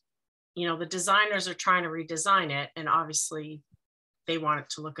is, the designers are trying to redesign it, and obviously they want it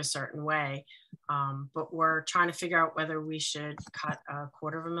to look a certain way. But we're trying to figure out whether we should cut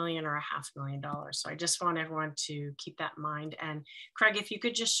 $250,000 or $500,000. So I just want everyone to keep that in mind. And Craig, if you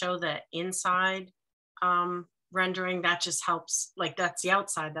could just show the inside rendering, that just helps. Like that's the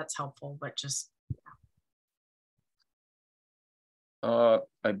outside, that's helpful, but just.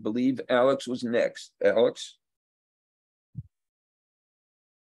 I believe Alex was next. Alex?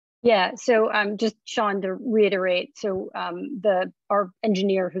 Yeah, so just Sean, to reiterate, so our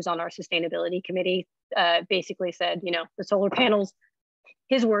engineer who's on our sustainability committee basically said, the solar panels,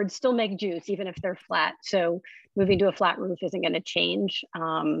 his words, still make juice even if they're flat. So moving to a flat roof isn't going to change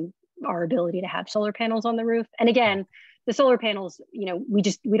our ability to have solar panels on the roof. And again, the solar panels,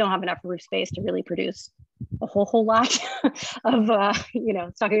 we don't have enough roof space to really produce a whole lot of,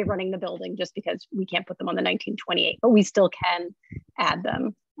 it's not going to be running the building just because we can't put them on the 1928, but we still can add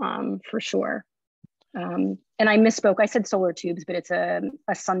them. For sure. And I misspoke. I said solar tubes, but it's a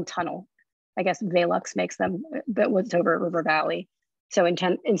sun tunnel. I guess Velux makes them, but what's over at River Valley. So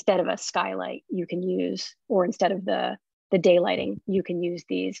instead of a skylight, you can use, or instead of the daylighting, you can use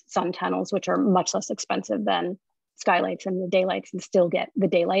these sun tunnels, which are much less expensive than skylights and the daylights, and still get the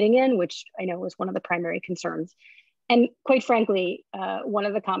daylighting in, which I know was one of the primary concerns. And quite frankly, one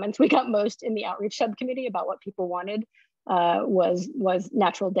of the comments we got most in the outreach subcommittee about what people wanted was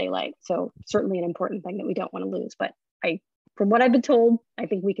natural daylight. So certainly an important thing that we don't want to lose. But from what I've been told, I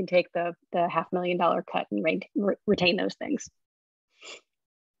think we can take the $500,000 cut and retain those things.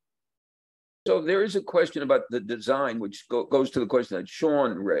 So there is a question about the design, which goes to the question that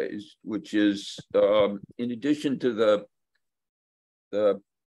Sean raised, which is in addition to the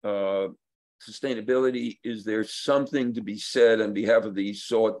sustainability, is there something to be said on behalf of this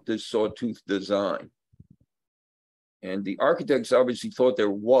sawtooth design? And the architects obviously thought there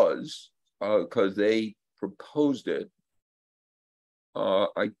was, because they proposed it.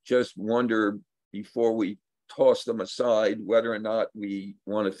 I just wonder, before we toss them aside, whether or not we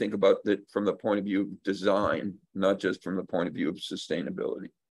want to think about it from the point of view of design, not just from the point of view of sustainability.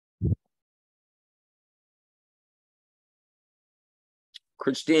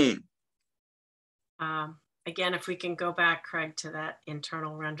 Christine. Again, if we can go back, Craig, to that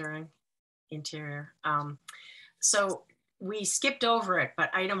internal rendering interior. So we skipped over it,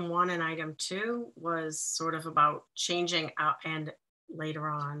 but item 1 and item 2 was sort of about changing out, and later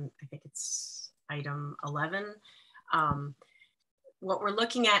on, I think it's item 11. What we're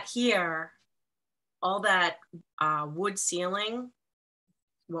looking at here, all that wood ceiling,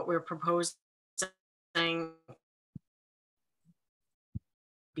 what we're proposing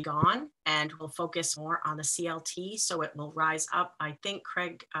be gone, and we'll focus more on the CLT, so it will rise up. I think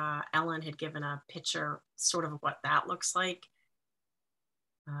Craig Ellen had given a picture sort of what that looks like.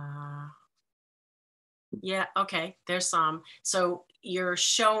 Yeah, okay, there's some. So you're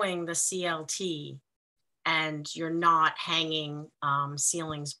showing the CLT and you're not hanging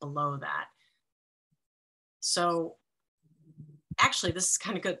ceilings below that. So actually this is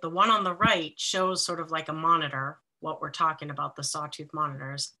kind of good. The one on the right shows sort of like a monitor, what we're talking about, the sawtooth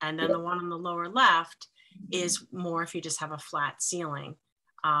monitors. And then the one on the lower left is more if you just have a flat ceiling,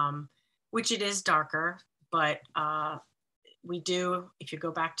 which it is darker, but we do, if you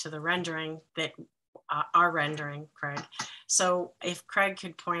go back to the rendering that our rendering, Craig. So if Craig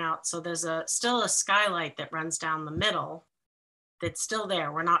could point out, so there's still a skylight that runs down the middle that's still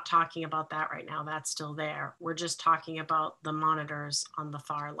there. We're not talking about that right now. That's still there. We're just talking about the monitors on the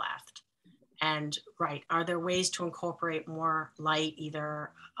far left. And right, are there ways to incorporate more light,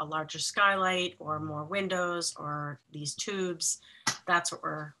 either a larger skylight or more windows or these tubes? That's what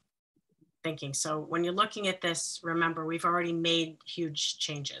we're thinking. So when you're looking at this, remember, we've already made huge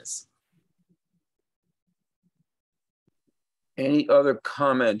changes. Any other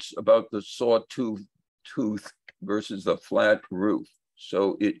comments about the sawtooth versus the flat roof?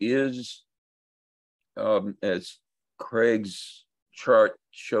 So it is, as Craig's chart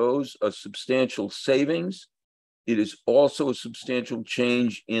shows, a substantial savings. It is also a substantial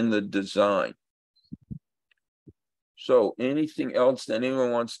change in the design. So anything else that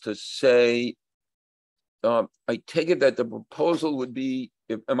anyone wants to say? I take it that the proposal would be,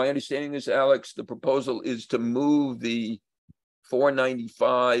 am I understanding this, Alex? The proposal is to move the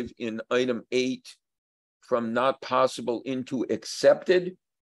 495 in item 8 from not possible into accepted.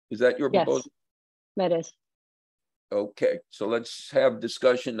 Is that your proposal? Yes, that is. Okay, so let's have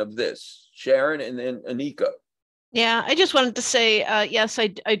discussion of this. Sharon and then Anika. Yeah, I just wanted to say, yes, I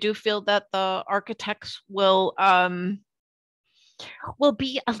do feel that the architects will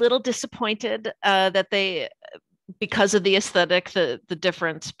be a little disappointed that they, because of the aesthetic, the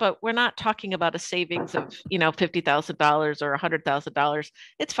difference, but we're not talking about a savings of, $50,000 or $100,000.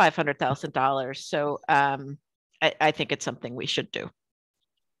 It's $500,000. So I think it's something we should do.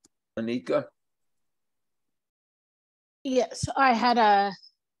 Anika? Yes, I had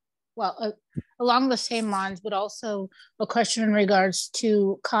along the same lines, but also a question in regards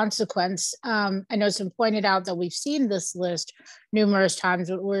to consequence. I know it's been pointed out that we've seen this list numerous times,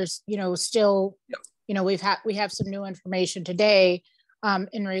 but we're, still, we have some new information today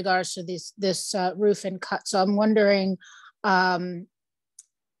in regards to this roof and cut. So I'm wondering,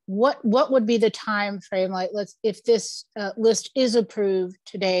 what would be the time frame? Like, if this list is approved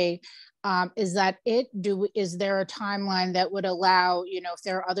today, is that it? Is there a timeline that would allow, if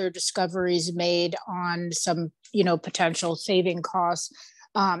there are other discoveries made on some, potential saving costs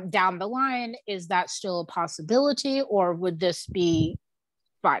down the line, is that still a possibility, or would this be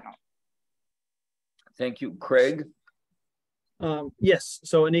final? Thank you, Craig. Yes,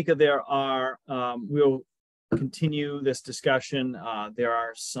 so Anika, there are, we'll continue this discussion. There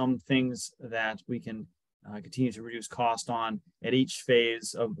are some things that we can continue to reduce cost on at each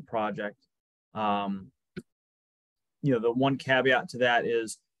phase of the project. The one caveat to that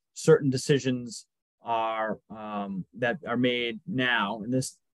is certain decisions are that are made now in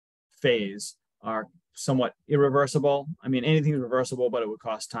this phase are somewhat irreversible. I mean, anything is reversible, but it would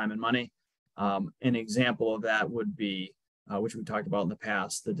cost time and money. An example of that would be, which we talked about in the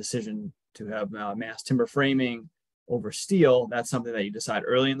past, the decision to have mass timber framing over steel. That's something that you decide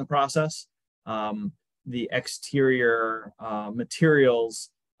early in the process. The exterior materials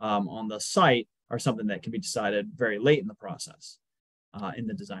on the site are something that can be decided very late in the process, in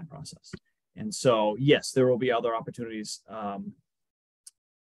the design process. And so, yes, there will be other opportunities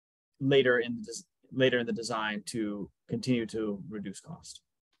later in the design to continue to reduce cost.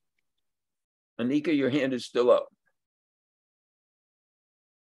 Anika, your hand is still up.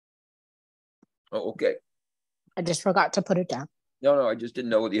 Oh, okay. I just forgot to put it down. No, I just didn't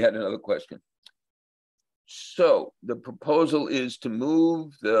know whether you had another question. So the proposal is to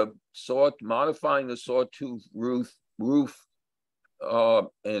move modifying the sawtooth roof,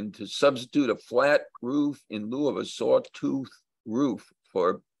 and to substitute a flat roof in lieu of a sawtooth roof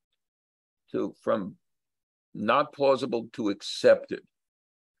from not plausible to accepted.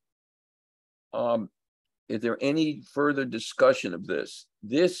 Is there any further discussion of this?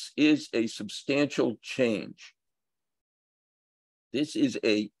 This is a substantial change. This is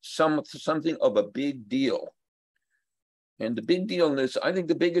something of a big deal. And the big deal in this, I think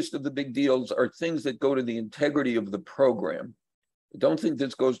the biggest of the big deals are things that go to the integrity of the program. I don't think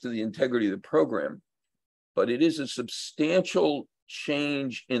this goes to the integrity of the program, but it is a substantial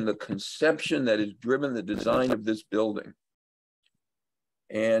change in the conception that has driven the design of this building.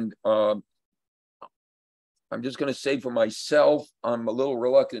 And I'm just going to say for myself, I'm a little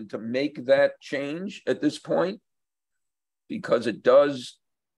reluctant to make that change at this point, because it does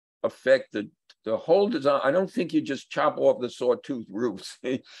affect the whole design. I don't think you just chop off the sawtooth roofs,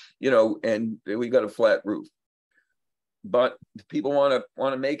 and we got a flat roof. But if people want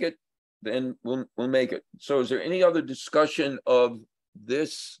to make it, then we'll make it. So is there any other discussion of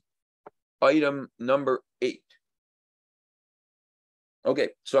this item number 8? Okay,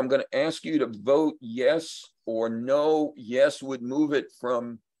 so I'm going to ask you to vote yes or no. Yes would move it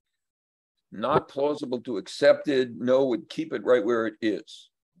from not plausible to accepted. No would keep it right where it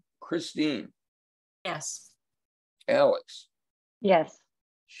is. Christine. Yes. Alex. Yes.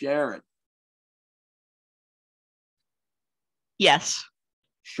 Sharon. Yes.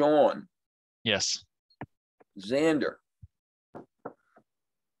 Sean. Yes. Xander.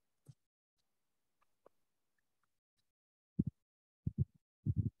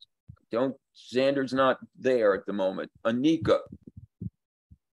 Xander's not there at the moment. Anika.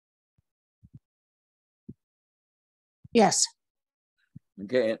 Yes.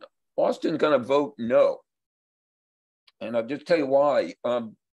 Okay, and Austin's gonna vote no. And I'll just tell you why.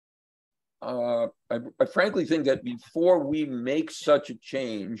 I frankly think that before we make such a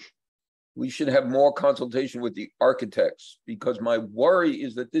change, we should have more consultation with the architects, because my worry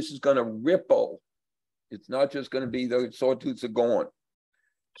is that this is gonna ripple. It's not just gonna be the sawtooths are gone.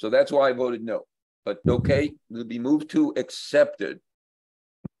 So that's why I voted no. But okay, it'll be moved to accepted.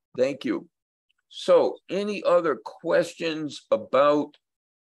 Thank you. So any other questions about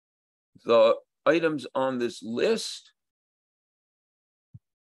the items on this list?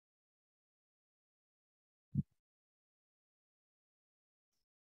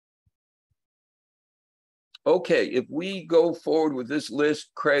 Okay, if we go forward with this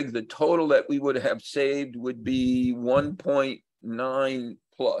list, Craig, the total that we would have saved would be $1.9+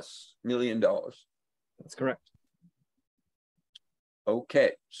 million. That's correct.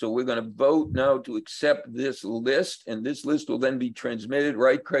 Okay, so we're going to vote now to accept this list, and this list will then be transmitted,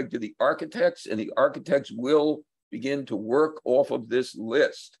 right, Craig, to the architects, and the architects will begin to work off of this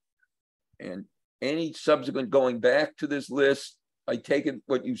list. And any subsequent going back to this list, I take it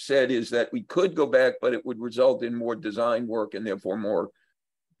what you said is that we could go back, but it would result in more design work and therefore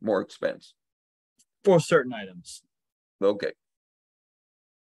more expense. For certain items. Okay.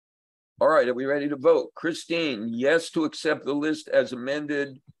 All right, are we ready to vote? Christine, yes to accept the list as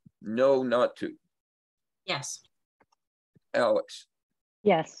amended, no not to. Yes. Alex.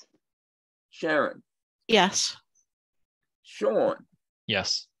 Yes. Sharon. Yes. Sean.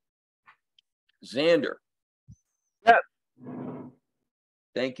 Yes. Xander. Yes.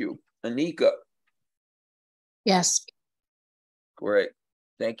 Thank you. Anika. Yes. Great.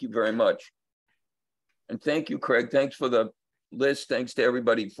 Thank you very much. And thank you, Craig. Thanks for the list. Thanks to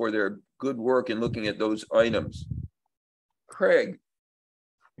everybody for their good work in looking at those items. Craig,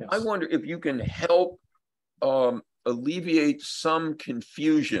 Yes. I wonder if you can help alleviate some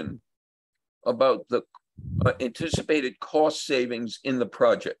confusion about the anticipated cost savings in the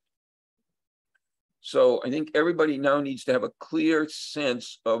project. So I think everybody now needs to have a clear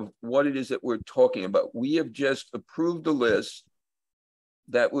sense of what it is that we're talking about. We have just approved a list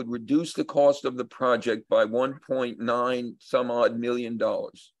that would reduce the cost of the project by $1.9 some odd million.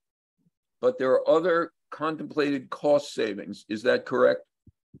 But there are other contemplated cost savings. Is that correct?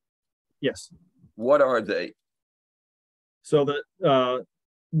 Yes. What are they? So the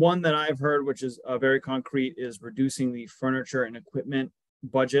one that I've heard, which is very concrete, is reducing the furniture and equipment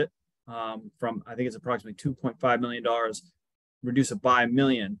budget from, I think it's approximately $2.5 million, reduce it by $1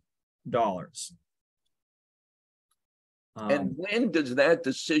 million. And when does that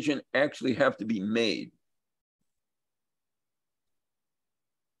decision actually have to be made?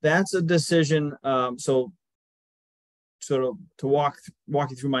 That's a decision. So sort of to walk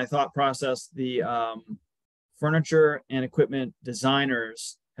you through my thought process, the furniture and equipment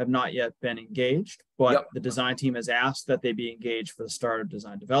designers have not yet been engaged, but the design team has asked that they be engaged for the start of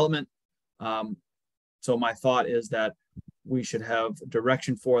design development. So my thought is that we should have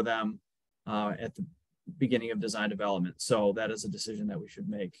direction for them at the beginning of design development. So that is a decision that we should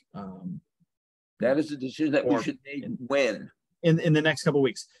make. That is a decision that we should make when? In the next couple of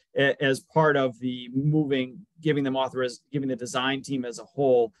weeks, as part of the giving the design team as a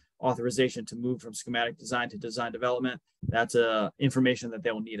whole authorization to move from schematic design to design development. That's information that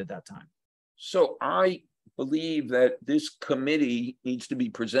they will need at that time. So I believe that this committee needs to be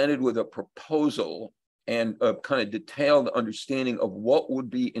presented with a proposal and a kind of detailed understanding of what would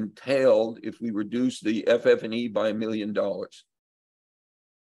be entailed if we reduce the FF&E by $1 million.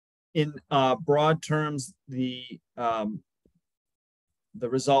 In broad terms, the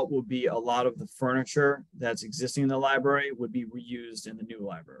result will be a lot of the furniture that's existing in the library would be reused in the new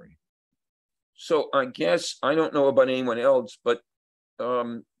library. So I guess, I don't know about anyone else, but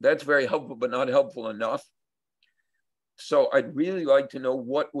that's very helpful, but not helpful enough. So I'd really like to know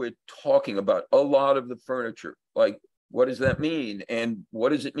what we're talking about. A lot of the furniture, like what does that mean? And what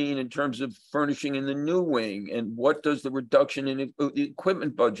does it mean in terms of furnishing in the new wing? And what does the reduction in the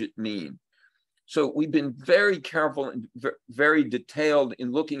equipment budget mean? So we've been very careful and very detailed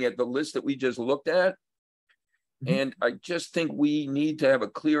in looking at the list that we just looked at. Mm-hmm. And I just think we need to have a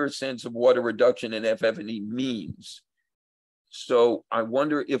clearer sense of what a reduction in FF&E means. So I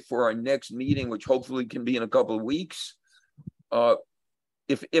wonder if for our next meeting, which hopefully can be in a couple of weeks,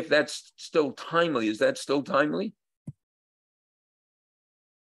 if that's still timely. Is that still timely?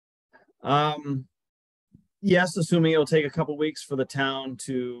 Yes, assuming it'll take a couple of weeks for the town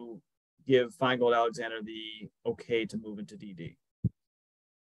to give Feingold Alexander the okay to move into DD.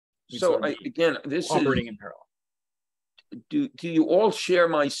 So again, this is operating in parallel. Do you all share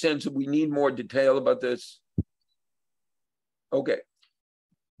my sense that we need more detail about this? Okay.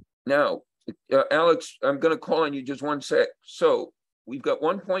 Now, Alex, I'm going to call on you just one sec. So we've got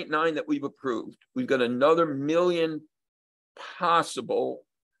 1.9 that we've approved. We've got another $1 million possible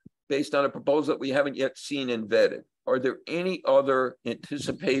based on a proposal that we haven't yet seen and vetted. Are there any other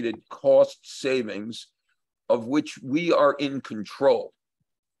anticipated cost savings of which we are in control?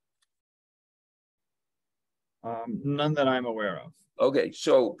 None that I'm aware of. Okay,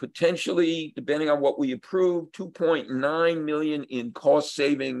 so potentially, depending on what we approve, 2.9 million in cost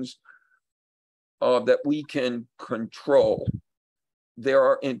savings that we can control. There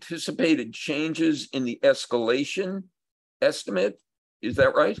are anticipated changes in the escalation estimate. Is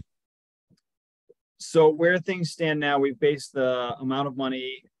that right? So where things stand now, we've based the amount of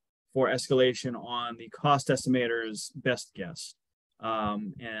money for escalation on the cost estimator's best guess.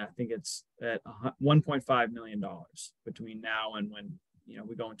 And I think it's at $1.5 million between now and when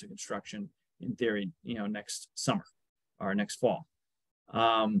we go into construction, in theory, next summer or next fall.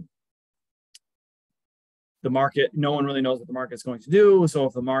 The market, no one really knows what the market's going to do. So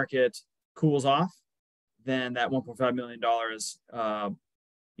if the market cools off, then that $1.5 million,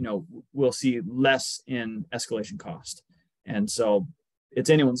 we'll see less in escalation cost. And so it's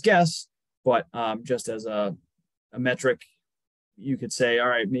anyone's guess, but just as a metric, you could say, all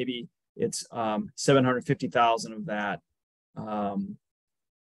right, maybe it's 750,000 of that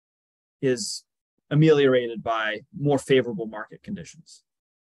is ameliorated by more favorable market conditions.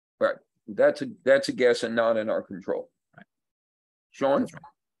 Right. That's a guess and not in our control. Right. Sean? Right.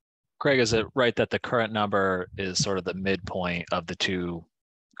 Craig, is it right that the current number is sort of the midpoint of the two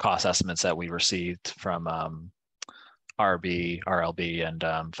cost estimates that we received from RLB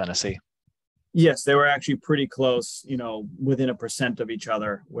and Fennessy? Yes, they were actually pretty close, within 1% of each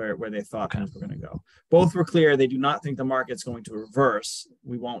other where they thought things were going to go. Both were clear. They do not think the market's going to reverse.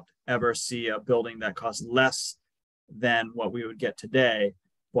 We won't ever see a building that costs less than what we would get today.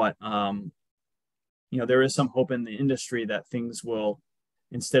 But, there is some hope in the industry that things will,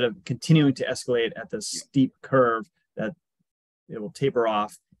 instead of continuing to escalate at this steep curve, that it will taper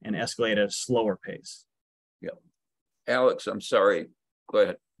off and escalate at a slower pace. Yeah. Alex, I'm sorry. Go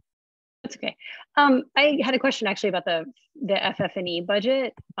ahead. That's okay. I had a question actually about the FF&E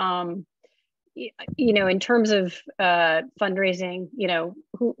budget. In terms of fundraising,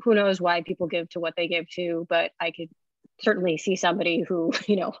 who knows why people give to what they give to, but I could certainly see somebody who,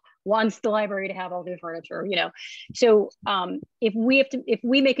 wants the library to have all new furniture, you know. So if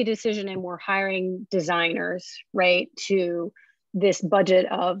we make a decision and we're hiring designers, right, to this budget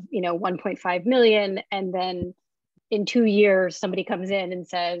of, you know, 1.5 million, and then in 2 years somebody comes in and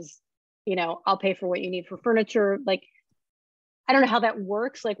says, you know, I'll pay for what you need for furniture, like, I don't know how that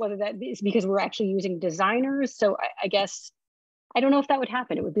works, like whether that is because we're actually using designers. So I guess, I don't know if that would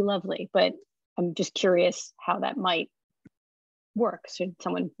happen. It would be lovely, but I'm just curious how that might work. Should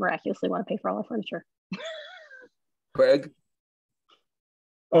someone miraculously want to pay for all our furniture? Craig?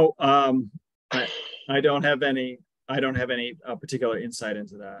 Oh, I don't have any particular insight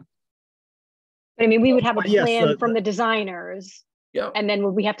into that. But I mean, we would have a plan yes, from the designers. Yeah. And then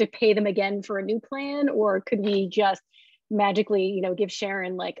would we have to pay them again for a new plan, or could we just magically, you know, give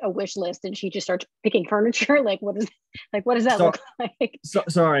Sharon like a wish list and she just starts picking furniture? Like, what does that look like?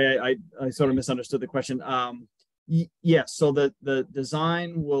 Sorry, I sort of misunderstood the question. Yes, so the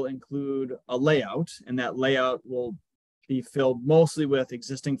design will include a layout, and that layout will be filled mostly with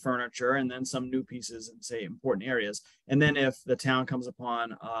existing furniture and then some new pieces in, say, important areas. And then if the town comes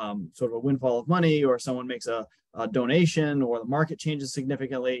upon sort of a windfall of money, or someone makes a donation, or the market changes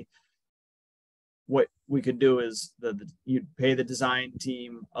significantly, what we could do is you'd pay the design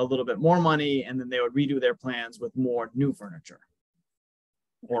team a little bit more money, and then they would redo their plans with more new furniture,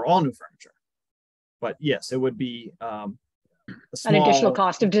 or all new furniture. But yes, it would be an additional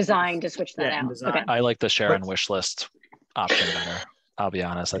cost of design to switch that out. Okay. I like the Sharon wish list option better. I'll be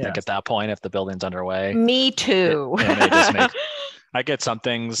honest. I think at that point, if the building's underway, me too. It may just make, I get some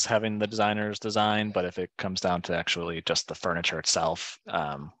things having the designers design, but if it comes down to actually just the furniture itself,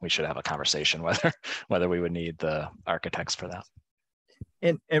 we should have a conversation whether we would need the architects for that.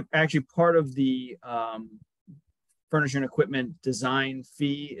 And actually, part of the furniture and equipment design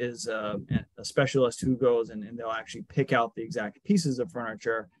fee is a specialist who goes and they'll actually pick out the exact pieces of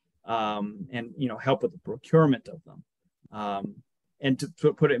furniture and, you know, help with the procurement of them. And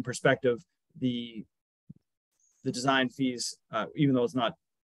to put it in perspective, the design fees, even though it's not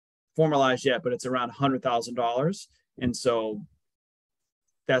formalized yet, but it's around $100,000. And so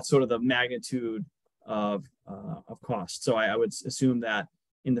that's sort of the magnitude of cost. So I would assume that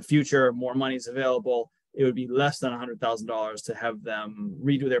in the future, more money is available. It would be less than $100,000 to have them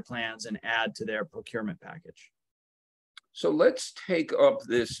redo their plans and add to their procurement package. So let's take up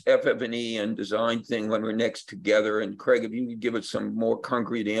this FF&E and design thing when we're next together. And Craig, if you could give us some more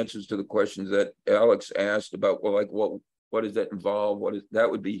concrete answers to the questions that Alex asked about, well, like what does that involve? That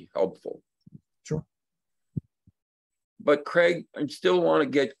would be helpful. Sure. But Craig, I still want to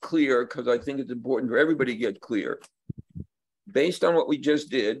get clear, because I think it's important for everybody to get clear. Based on what we just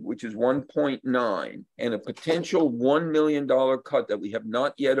did, which is 1.9, and a potential $1 million cut that we have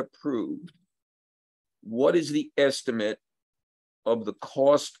not yet approved, what is the estimate of the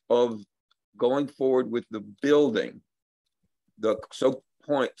cost of going forward with the building, the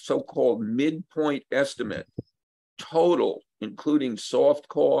so-called midpoint estimate, total, including soft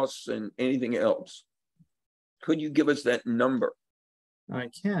costs and anything else? Could you give us that number? I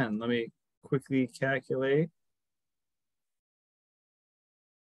can. Let me quickly calculate.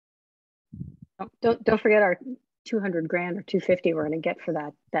 Don't forget our 200 grand or 250 we're going to get for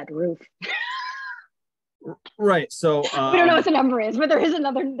that roof. Right. So we don't know what the number is, but there is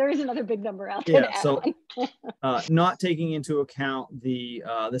another big number out there. Yeah. So not taking into account the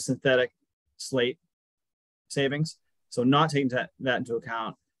synthetic slate savings. So not taking that into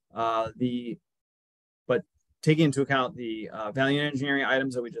account, but taking into account the value engineering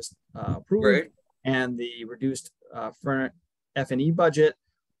items that we just approved, right, and the reduced F&E budget,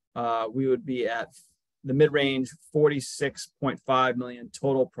 we would be at the mid-range 46.5 million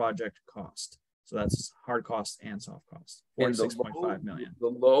total project cost. So that's hard costs and soft costs. 46.5 million. The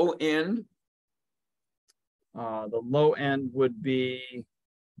low end? The low end would be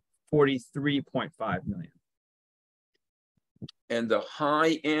 43.5 million. And the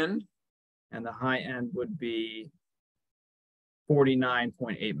high end? And the high end would be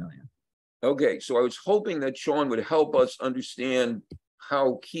 49.8 million. Okay, so I was hoping that Sean would help us understand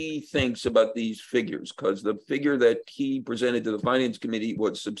how Key thinks about these figures, because the figure that Key presented to the Finance Committee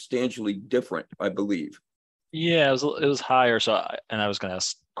was substantially different, I believe. Yeah, it was higher. So, I was going to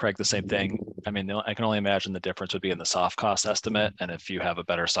ask Craig the same thing. I mean, I can only imagine the difference would be in the soft cost estimate. And if you have a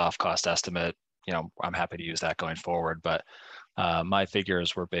better soft cost estimate, you know, I'm happy to use that going forward. But my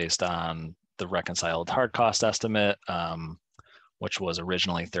figures were based on the reconciled hard cost estimate, which was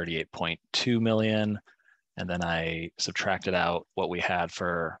originally 38.2 million. And then I subtracted out what we had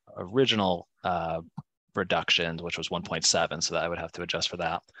for original reductions, which was 1.7. So that I would have to adjust for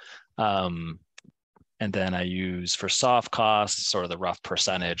that. And then I use for soft costs sort of the rough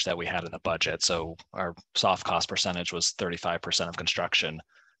percentage that we had in the budget. So our soft cost percentage was 35% of construction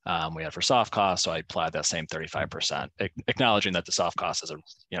we had for soft costs. So I applied that same 35%, acknowledging that the soft cost is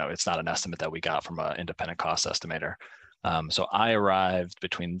it's not an estimate that we got from an independent cost estimator. So I arrived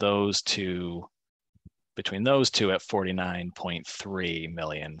between those two at 49.3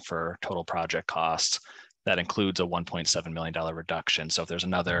 million for total project costs. That includes a $1.7 million reduction. So if there's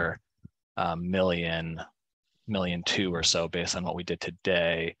another million two or so based on what we did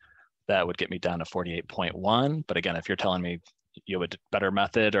today, that would get me down to 48.1. But again, if you're telling me you have a better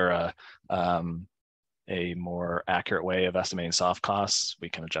method or a more accurate way of estimating soft costs, we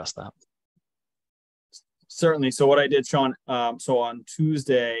can adjust that. Certainly. So what I did, Sean, so on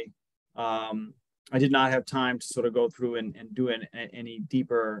Tuesday, I did not have time to sort of go through and do any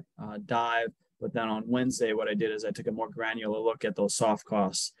deeper dive. But then on Wednesday, what I did is I took a more granular look at those soft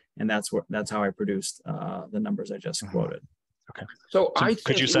costs, and that's how I produced the numbers I just quoted. Okay. So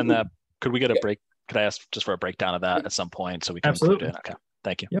could you send that? Could we get a break? Could I ask just for a breakdown of that at some point so we can Absolutely include it? Okay.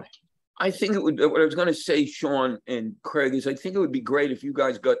 Thank you. Yep. I think it would. What I was going to say, Sean and Craig, is I think it would be great if you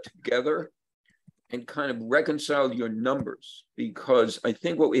guys got together and kind of reconcile your numbers, because I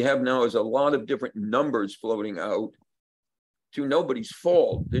think what we have now is a lot of different numbers floating out to nobody's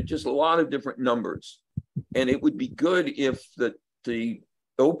fault. There's just a lot of different numbers. And it would be good if the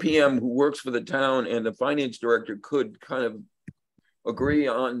OPM who works for the town and the finance director could kind of agree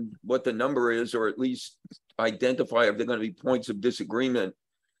on what the number is, or at least identify if they're going to be points of disagreement,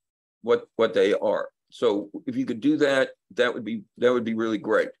 what they are. So if you could do that, that would be really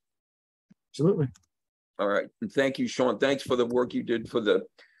great. Absolutely. All right, and thank you, Sean. Thanks for the work you did for the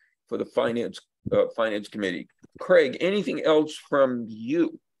finance committee. Craig, anything else from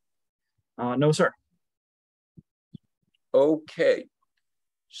you? No, sir. Okay.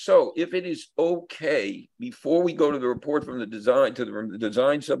 So if it is okay, before we go to the report from the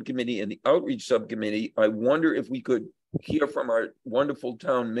design subcommittee and the outreach subcommittee, I wonder if we could hear from our wonderful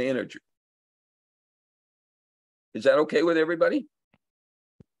town manager. Is that okay with everybody?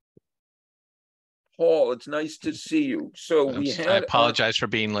 Paul, it's nice to see you. So I apologize for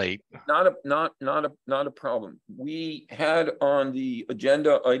being late. Not a problem. We had on the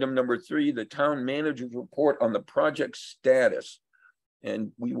agenda item number 3, the town manager's report on the project status.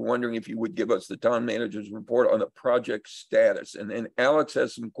 And we were wondering if you would give us the town manager's report on the project status. And then Alex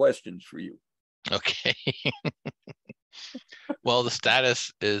has some questions for you. Okay. Well, the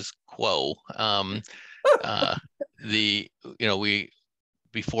status is quo.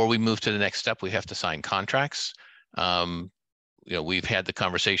 Before we move to the next step, we have to sign contracts. We've had the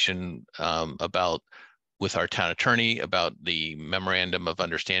conversation with our town attorney about the memorandum of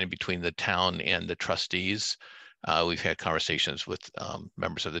understanding between the town and the trustees. We've had conversations with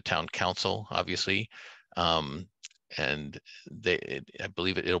members of the town council, obviously, and I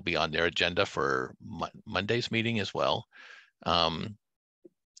believe it'll be on their agenda for Monday's meeting as well. I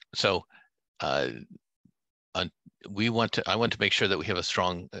want to make sure that we have a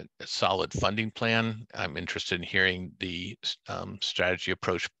strong, solid funding plan. I'm interested in hearing the strategy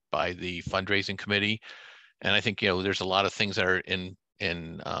approach by the fundraising committee, and I think there's a lot of things that are in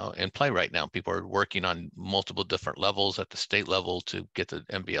play right now. People are working on multiple different levels at the state level to get the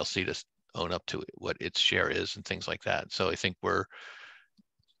MBLC to own up to what its share is and things like that. So I think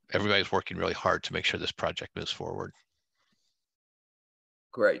everybody's working really hard to make sure this project moves forward.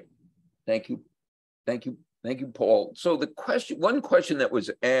 Great, thank you, Paul. So one question that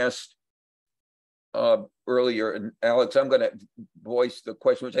was asked earlier, and Alex, I'm going to voice the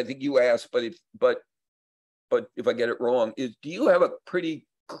question, which I think you asked, but if I get it wrong, is do you have a pretty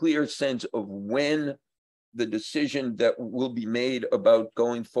clear sense of when the decision that will be made about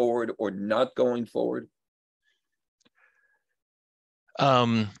going forward or not going forward?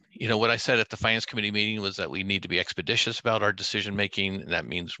 What I said at the finance committee meeting was that we need to be expeditious about our decision making, and that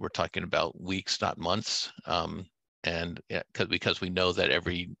means we're talking about weeks, not months. Because we know that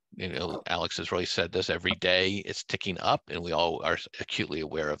Alex has really said this, every day it's ticking up, and we all are acutely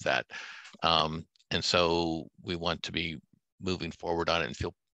aware of that. And so we want to be moving forward on it and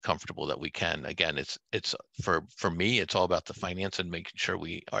feel comfortable that we can. Again, it's for me, it's all about the finance and making sure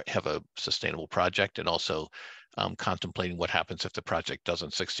we have a sustainable project, and also contemplating what happens if the project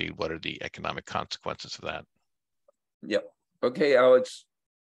doesn't succeed. What are the economic consequences of that? Yep. Okay, Alex.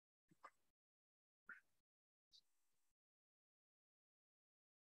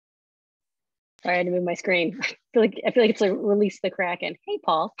 Sorry, I had to move my screen. I feel like it's like release the Kraken. Hey,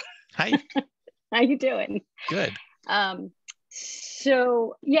 Paul. Hi. How you doing? Good.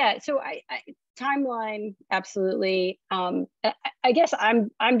 So I timeline, absolutely. I guess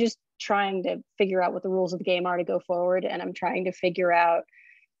I'm just trying to figure out what the rules of the game are to go forward. And I'm trying to figure out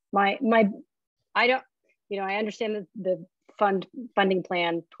I don't, I understand that the funding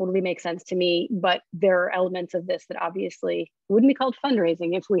plan totally makes sense to me, but there are elements of this that obviously wouldn't be called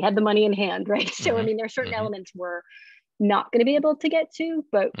fundraising if we had the money in hand, right? So, I mean, there are certain elements we're not going to be able to get to,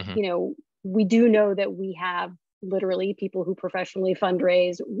 but, we do know that we have literally people who professionally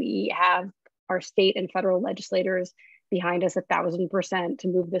fundraise. We have our state and federal legislators behind us 1,000% to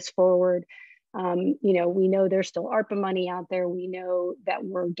move this forward. We know there's still ARPA money out there. We know that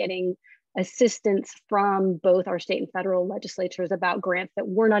we're getting assistance from both our state and federal legislatures about grants that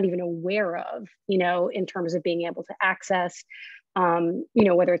we're not even aware of, in terms of being able to access,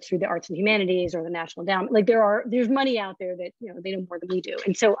 whether it's through the arts and humanities or the National Endowment. Like there's money out there that, they know more than we do.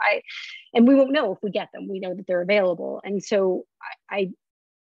 And so and we won't know if we get them. We know that they're available. And so I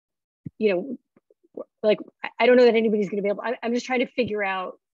don't know that anybody's going to be able, I'm just trying to figure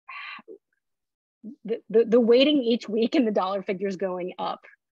out the weighting each week and the dollar figures going up.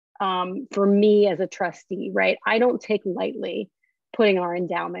 For me as a trustee, right? I don't take lightly putting our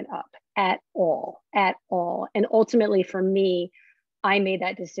endowment up at all. And ultimately for me, I made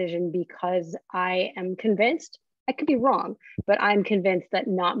that decision because I am convinced, I could be wrong, but I'm convinced that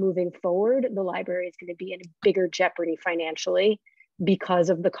not moving forward, the library is going to be in bigger jeopardy financially because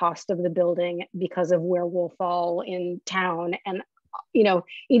of the cost of the building, because of where we'll fall in town. And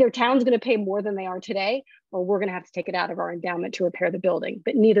either town's going to pay more than they are today, or we're going to have to take it out of our endowment to repair the building.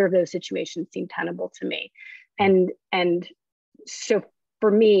 But neither of those situations seem tenable to me. And so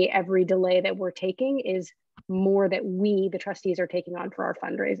for me, every delay that we're taking is more that we, the trustees, are taking on for our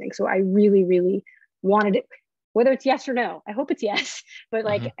fundraising. So I really, really wanted it, whether it's yes or no, I hope it's yes, but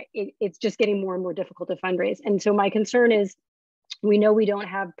it's just getting more and more difficult to fundraise. And so my concern is, we know we don't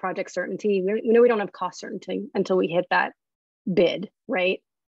have project certainty. We know we don't have cost certainty until we hit that bid, right?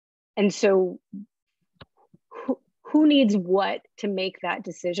 And so who needs what to make that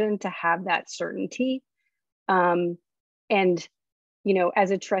decision, to have that certainty? And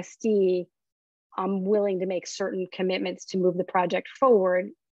as a trustee, I'm willing to make certain commitments to move the project forward,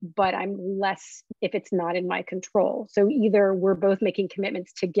 but I'm less if it's not in my control. So either we're both making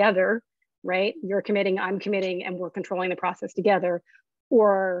commitments together, right? You're committing, I'm committing, and we're controlling the process together,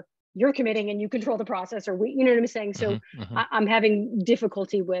 or you're committing and you control the process, or we, you know what I'm saying? So I'm having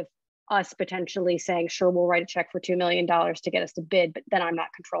difficulty with us potentially saying, sure, we'll write a check for $2 million to get us to bid, but then I'm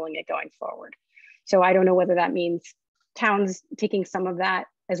not controlling it going forward. So I don't know whether that means towns taking some of that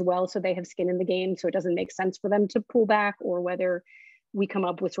as well, so they have skin in the game, so it doesn't make sense for them to pull back, or whether we come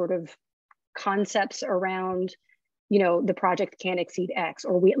up with sort of concepts around, the project can't exceed X,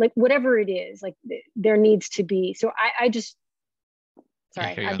 or we, like, whatever it is, like there needs to be. So I just,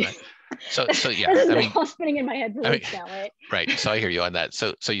 sorry. So yeah, I mean, all spinning in my head for weeks now, right? Right. So I hear you on that.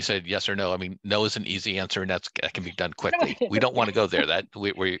 So you said yes or no. I mean, no is an easy answer, and that can be done quickly. We don't want to go there. That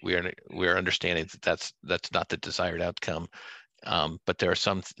we're understanding that's not the desired outcome. But there are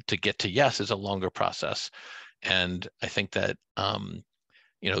some, to get to yes is a longer process, and I think that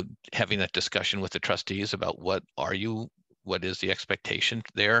having that discussion with the trustees about what is the expectation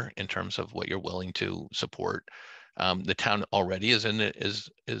there in terms of what you're willing to support. The town already is in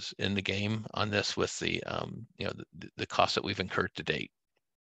the game on this with the cost that we've incurred to date.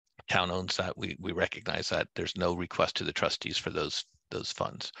 Town owns that. We recognize that. There's no request to the trustees for those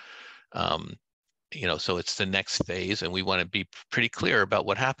funds. So it's the next phase, and we want to be pretty clear about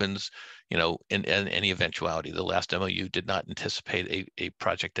what happens, in any eventuality. The last MOU did not anticipate a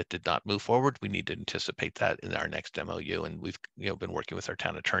project that did not move forward. We need to anticipate that in our next MOU, and we've been working with our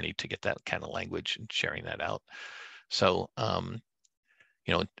town attorney to get that kind of language and sharing that out. So,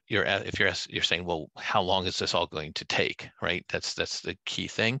 you're saying, well, how long is this all going to take, right? That's the key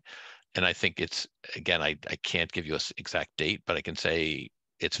thing, and I think it's, again, I can't give you an exact date, but I can say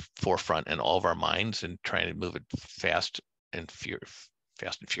it's forefront in all of our minds, and trying to move it fast and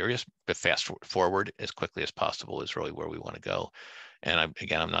furious, but fast forward as quickly as possible is really where we want to go. And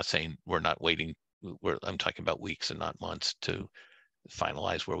I'm not saying we're not waiting. I'm talking about weeks and not months to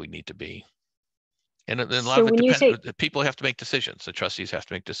finalize where we need to be. And a lot of it depends. People have to make decisions. The trustees have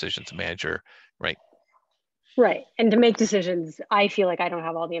to make decisions. The manager, right? Right. And to make decisions, I feel like I don't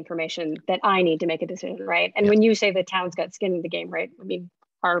have all the information that I need to make a decision, right? And when you say the town's got skin in the game, right? I mean,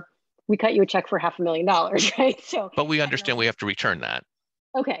 we cut you a check for $500,000, right? So, but we understand we have to return that.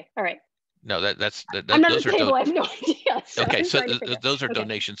 Okay. All right. No, I'm not at the table. I have no idea. So okay, so those are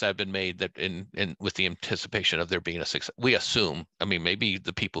donations that have been made that in with the anticipation of there being a success. We assume. I mean, maybe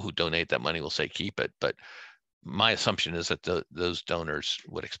the people who donate that money will say keep it, but my assumption is that those donors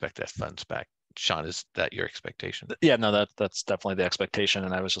would expect that funds back Sean, is that your expectation? Yeah, no, that's definitely the expectation.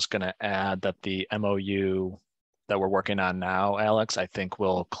 And I was just going to add that the MOU that we're working on now, Alex, I think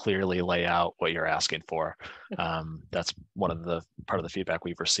will clearly lay out what you're asking for. That's one of the part of the feedback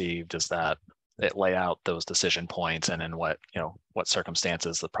we've received, is that it lay out those decision points and in what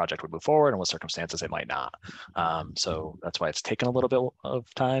circumstances the project would move forward and what circumstances it might not. So that's why it's taken a little bit of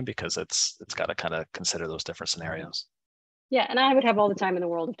time, because it's got to kind of consider those different scenarios. Yeah, and I would have all the time in the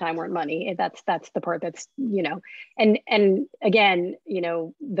world if time weren't money. That's the part that's, and again,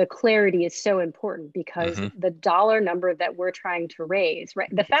 the clarity is so important, because the dollar number that we're trying to raise,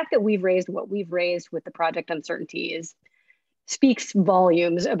 right? The fact that we've raised what we've raised with the project uncertainty speaks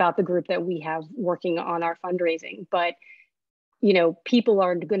volumes about the group that we have working on our fundraising. But people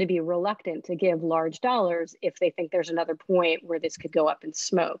are going to be reluctant to give large dollars if they think there's another point where this could go up in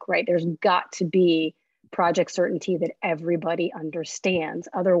smoke, right? There's got to be project certainty that everybody understands.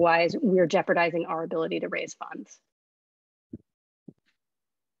 Otherwise, we're jeopardizing our ability to raise funds.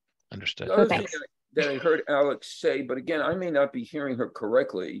 Understood. The other thing that I heard Alex say, but again, I may not be hearing her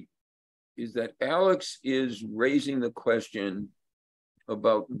correctly, is that Alex is raising the question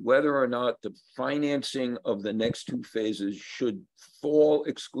about whether or not the financing of the next two phases should fall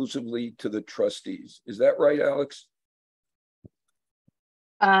exclusively to the trustees. Is that right, Alex?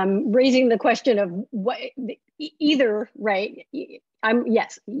 Raising the question of what either, right?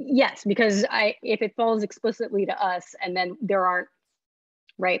 Yes, because if it falls explicitly to us and then there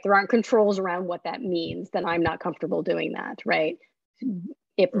aren't controls around what that means, then I'm not comfortable doing that, right?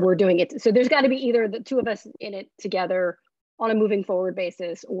 If we're doing it, so there's got to be either the two of us in it together on a moving forward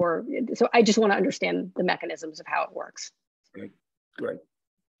basis, or so I just want to understand the mechanisms of how it works. Great.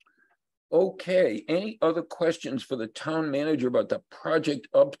 Okay, any other questions for the town manager about the project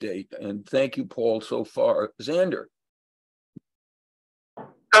update? And thank you, Paul, so far. Xander.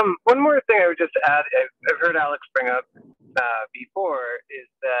 One more thing I would just add, I've heard Alex bring up before, is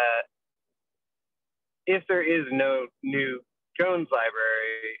that if there is no new Jones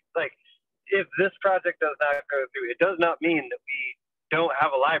Library, like if this project does not go through, it does not mean that we don't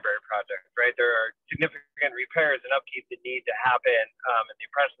have a library project, right? There are significant repairs and upkeep that need to happen, and the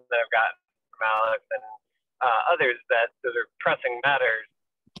impression that I've gotten from Alex and others that those are pressing matters.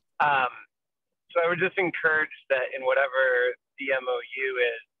 So I would just encourage that in whatever the MOU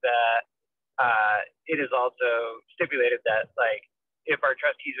is, that it is also stipulated that, like, if our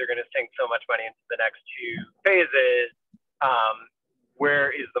trustees are going to sink so much money into the next two phases,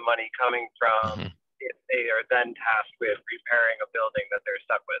 where is the money coming from if they are then tasked with repairing a building that they're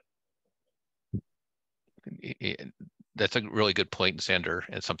stuck with? That's a really good point, Xander,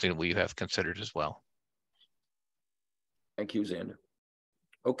 and something that we have considered as well. Thank you, Xander.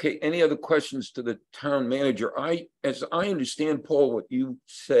 Okay, any other questions to the town manager? As I understand, Paul, what you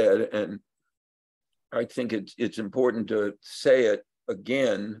said, and I think it's important to say it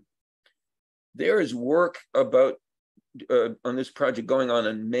again, there is work about on this project going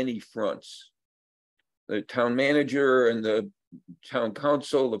on many fronts. The town manager and the town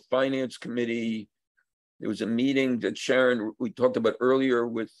council, the finance committee. There was a meeting that Sharon, we talked about earlier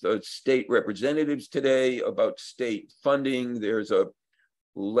with state representatives today about state funding. There's a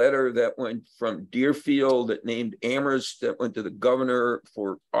letter that went from Deerfield that named Amherst that went to the governor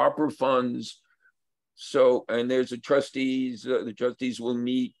for opera funds. So, and there's the trustees will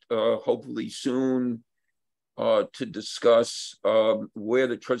meet hopefully soon to discuss where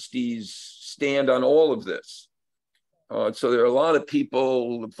the trustees stand on all of this. So there are a lot of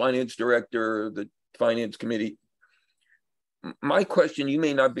people, the finance director, the finance committee. My question, you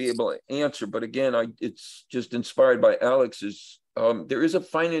may not be able to answer, but again, it's just inspired by Alex's. There is a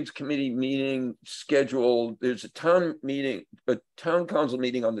finance committee meeting scheduled. There's a town council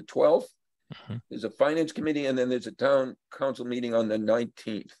meeting on the 12th. There's a finance committee, and then there's a town council meeting on the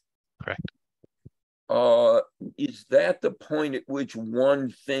 19th. Correct. Is that the point at which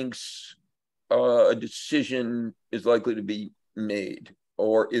one thinks a decision is likely to be made?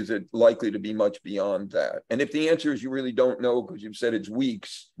 Or is it likely to be much beyond that? And if the answer is you really don't know because you've said it's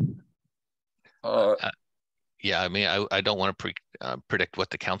weeks. Yeah, I mean, I don't want to predict what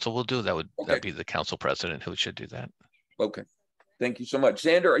the council will do. That'd be the council president who should do that. Okay, thank you so much.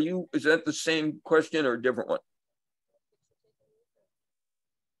 Xander, is that the same question or a different one?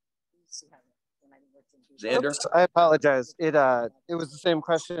 Xander? Oops, I apologize. It was the same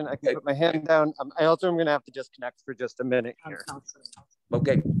question. I can put my hand down. I also am going to have to disconnect for just a minute here.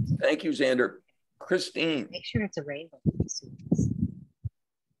 Okay, thank you, Xander. Christine. Make sure it's a rainbow.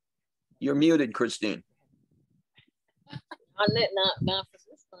 You're muted, Christine. Not for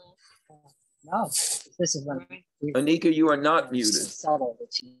this one. No, this is one. Anika, you are not muted. Subtle.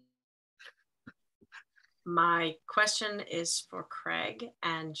 My question is for Craig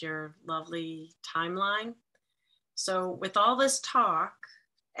and your lovely timeline. So with all this talk,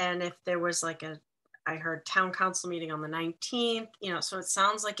 and if there was like I heard town council meeting on the 19th, so it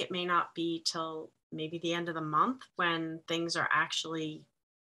sounds like it may not be till maybe the end of the month when things are actually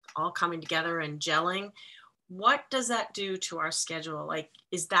all coming together and gelling. What does that do to our schedule? Like,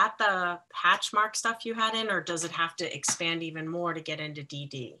 is that the hatch mark stuff you had in, or does it have to expand even more to get into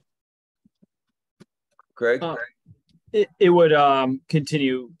DD? Greg? It would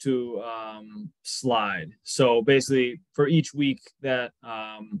continue to slide. So basically for each week that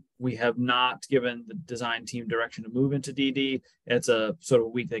we have not given the design team direction to move into DD, it's a sort of a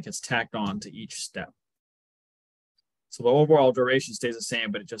week that gets tacked on to each step. So the overall duration stays the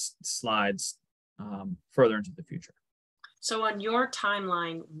same, but it just slides further into the future. So on your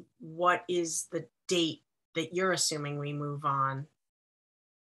timeline, what is the date that you're assuming we move on?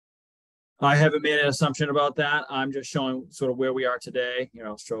 I haven't made an assumption about that. I'm just showing sort of where we are today.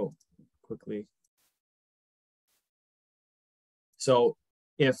 I'll show quickly. So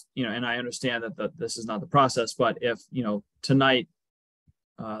if, and I understand that this is not the process, but if, tonight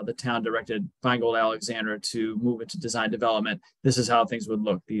the town directed Feingold Alexander to move into design development, this is how things would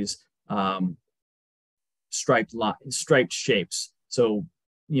look. These striped shapes. So,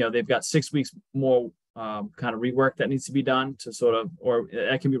 they've got 6 weeks more kind of rework that needs to be done to sort of, or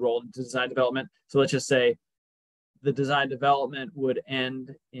that can be rolled into design development. So let's just say the design development would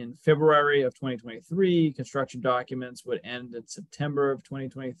end in February of 2023. Construction documents would end in September of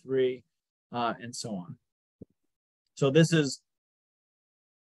 2023, and so on. So this is,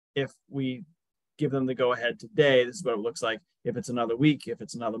 if we give them the go ahead today, this is what it looks like. If it's another week, if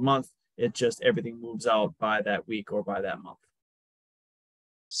it's another month, it just, everything moves out by that week or by that month.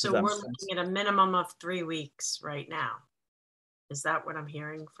 So we're looking at a minimum of 3 weeks right now. Is that what I'm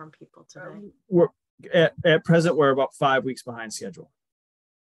hearing from people today? We're at present, we're about 5 weeks behind schedule.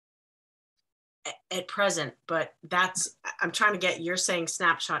 At present, but I'm trying to get, you're saying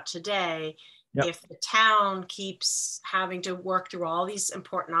snapshot today. Yep. If the town keeps having to work through all these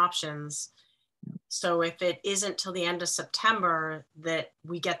important options, so if it isn't till the end of September that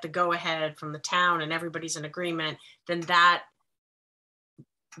we get the go ahead from the town and everybody's in agreement, then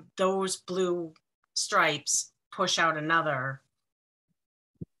those blue stripes push out another.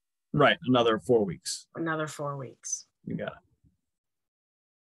 Right, another 4 weeks. Another 4 weeks. You got it.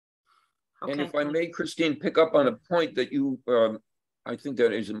 Okay. And if I may, Christine, pick up on a point that you, I think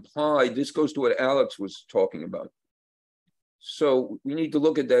that is implied. This goes to what Alex was talking about. So we need to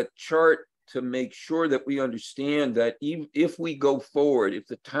look at that chart to make sure that we understand that even if we go forward, if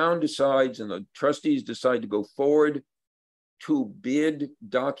the town decides and the trustees decide to go forward to bid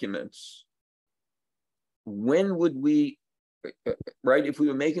documents, when would we, right, if we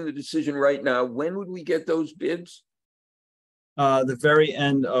were making the decision right now, when would we get those bids? The very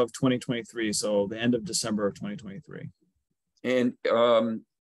end of 2023, so the end of December of 2023. And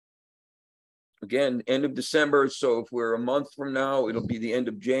again, end of December, so if we're a month from now, it'll be the end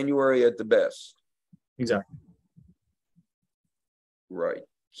of January at the best. Exactly. Right,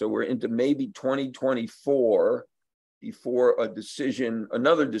 so we're into maybe 2024 before a decision,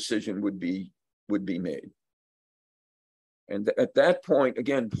 another decision would be made. And at that point,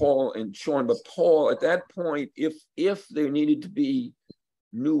 again, Paul and Sean, but Paul, at that point, if there needed to be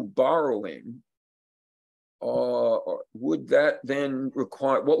new borrowing, would that then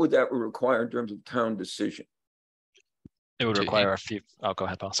require, what would that require in terms of town decision? It would require a few, oh, go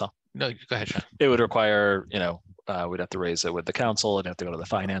ahead, Paul. So. No, go ahead, Sean. It would require, we'd have to raise it with the council, it'd have to go to the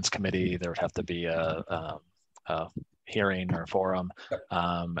finance committee, there would have to be a hearing or a forum,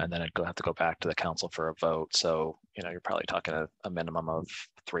 and then it'd have to go back to the council for a vote. So, you're probably talking a minimum of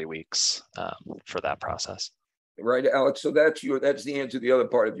 3 weeks for that process. Right, Alex. So that's the answer to the other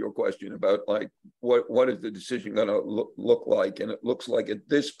part of your question about like what is the decision going to look like? And it looks like at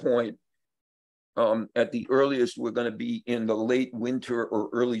this point, at the earliest, we're going to be in the late winter or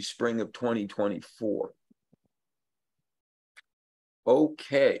early spring of 2024.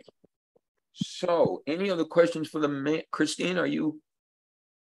 Okay. So, any other questions for the Christine? Are you?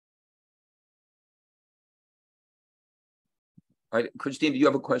 Christine, do you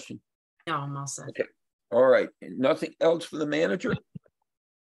have a question? No, I'm all set. Okay. All right. Nothing else for the manager?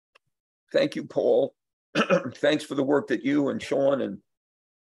 Thank you, Paul. Thanks for the work that you and Sean and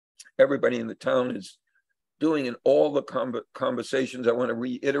everybody in the town is doing in all the conversations. I want to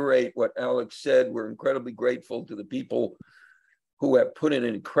reiterate what Alex said. We're incredibly grateful to the people who have put in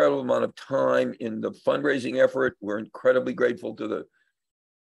an incredible amount of time in the fundraising effort. We're incredibly grateful to the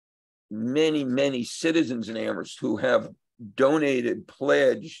many, many citizens in Amherst who have donated,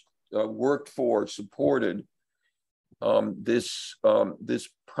 pledged, worked for, supported this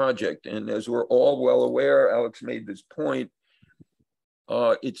project. And as we're all well aware, Alex made this point,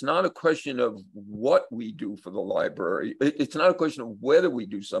 it's not a question of what we do for the library. It's not a question of whether we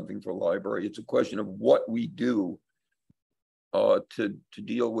do something for the library. It's a question of what we do to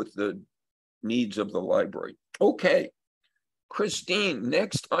deal with the needs of the library. Okay, Christine,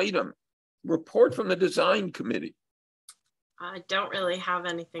 next item, report from the design committee. I don't really have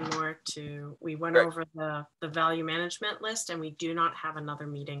anything more we went over the value management list, and we do not have another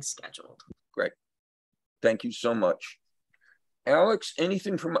meeting scheduled. Great, thank you so much. Alex,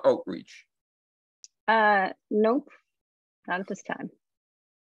 anything from outreach? Nope, not at this time.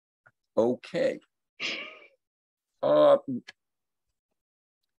 Okay.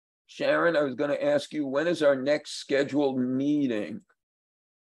 Sharon, I was going to ask you, when is our next scheduled meeting?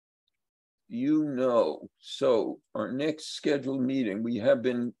 You know, so our next scheduled meeting, we have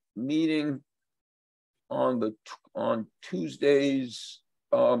been meeting on Tuesdays.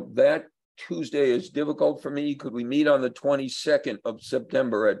 That Tuesday is difficult for me. Could we meet on the 22nd of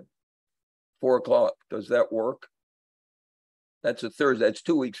September at 4 o'clock? Does that work? That's a Thursday. That's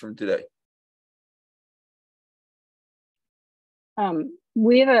 2 weeks from today.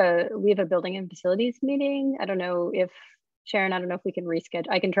 We have a building and facilities meeting. I don't know if Sharon, I don't know if we can reschedule.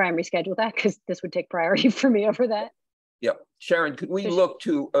 I can try and reschedule that because this would take priority for me over that. Yeah, Sharon, could we look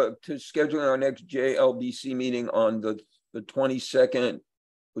to scheduling our next JLBC meeting on the 22nd,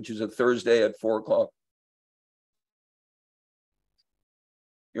 which is a Thursday at 4 o'clock?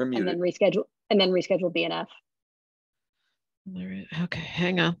 You're muted. And then reschedule BNF. Okay,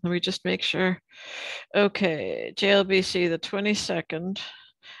 hang on. Let me just make sure. Okay, JLBC the 22nd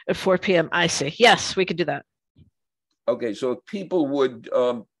at 4 p.m. I see. Yes, we could do that. Okay, so if people would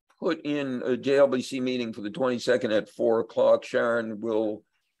put in a JLBC meeting for the 22nd at 4 o'clock, Sharon will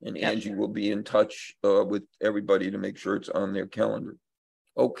and Angie will be in touch with everybody to make sure it's on their calendar.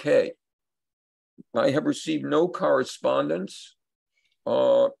 Okay. I have received no correspondence.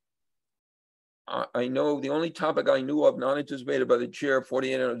 I know the only topic I knew of not anticipated by the chair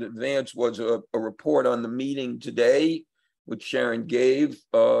 48 hours in advance was a report on the meeting today, which Sharon gave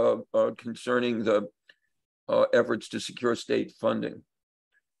concerning the efforts to secure state funding.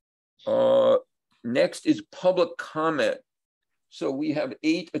 Next is public comment. So we have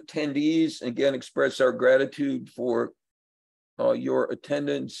 8 attendees. Again, express our gratitude for your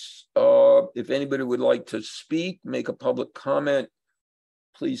attendance. If anybody would like to speak, make a public comment,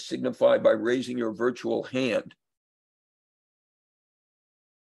 please signify by raising your virtual hand.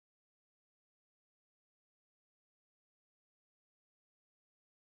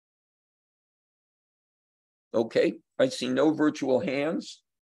 Okay, I see no virtual hands.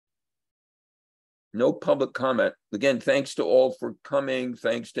 No public comment. Again, thanks to all for coming.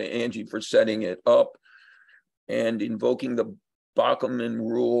 Thanks to Angie for setting it up and invoking the Bachman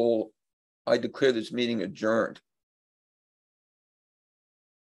rule. I declare this meeting adjourned.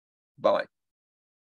 Bye.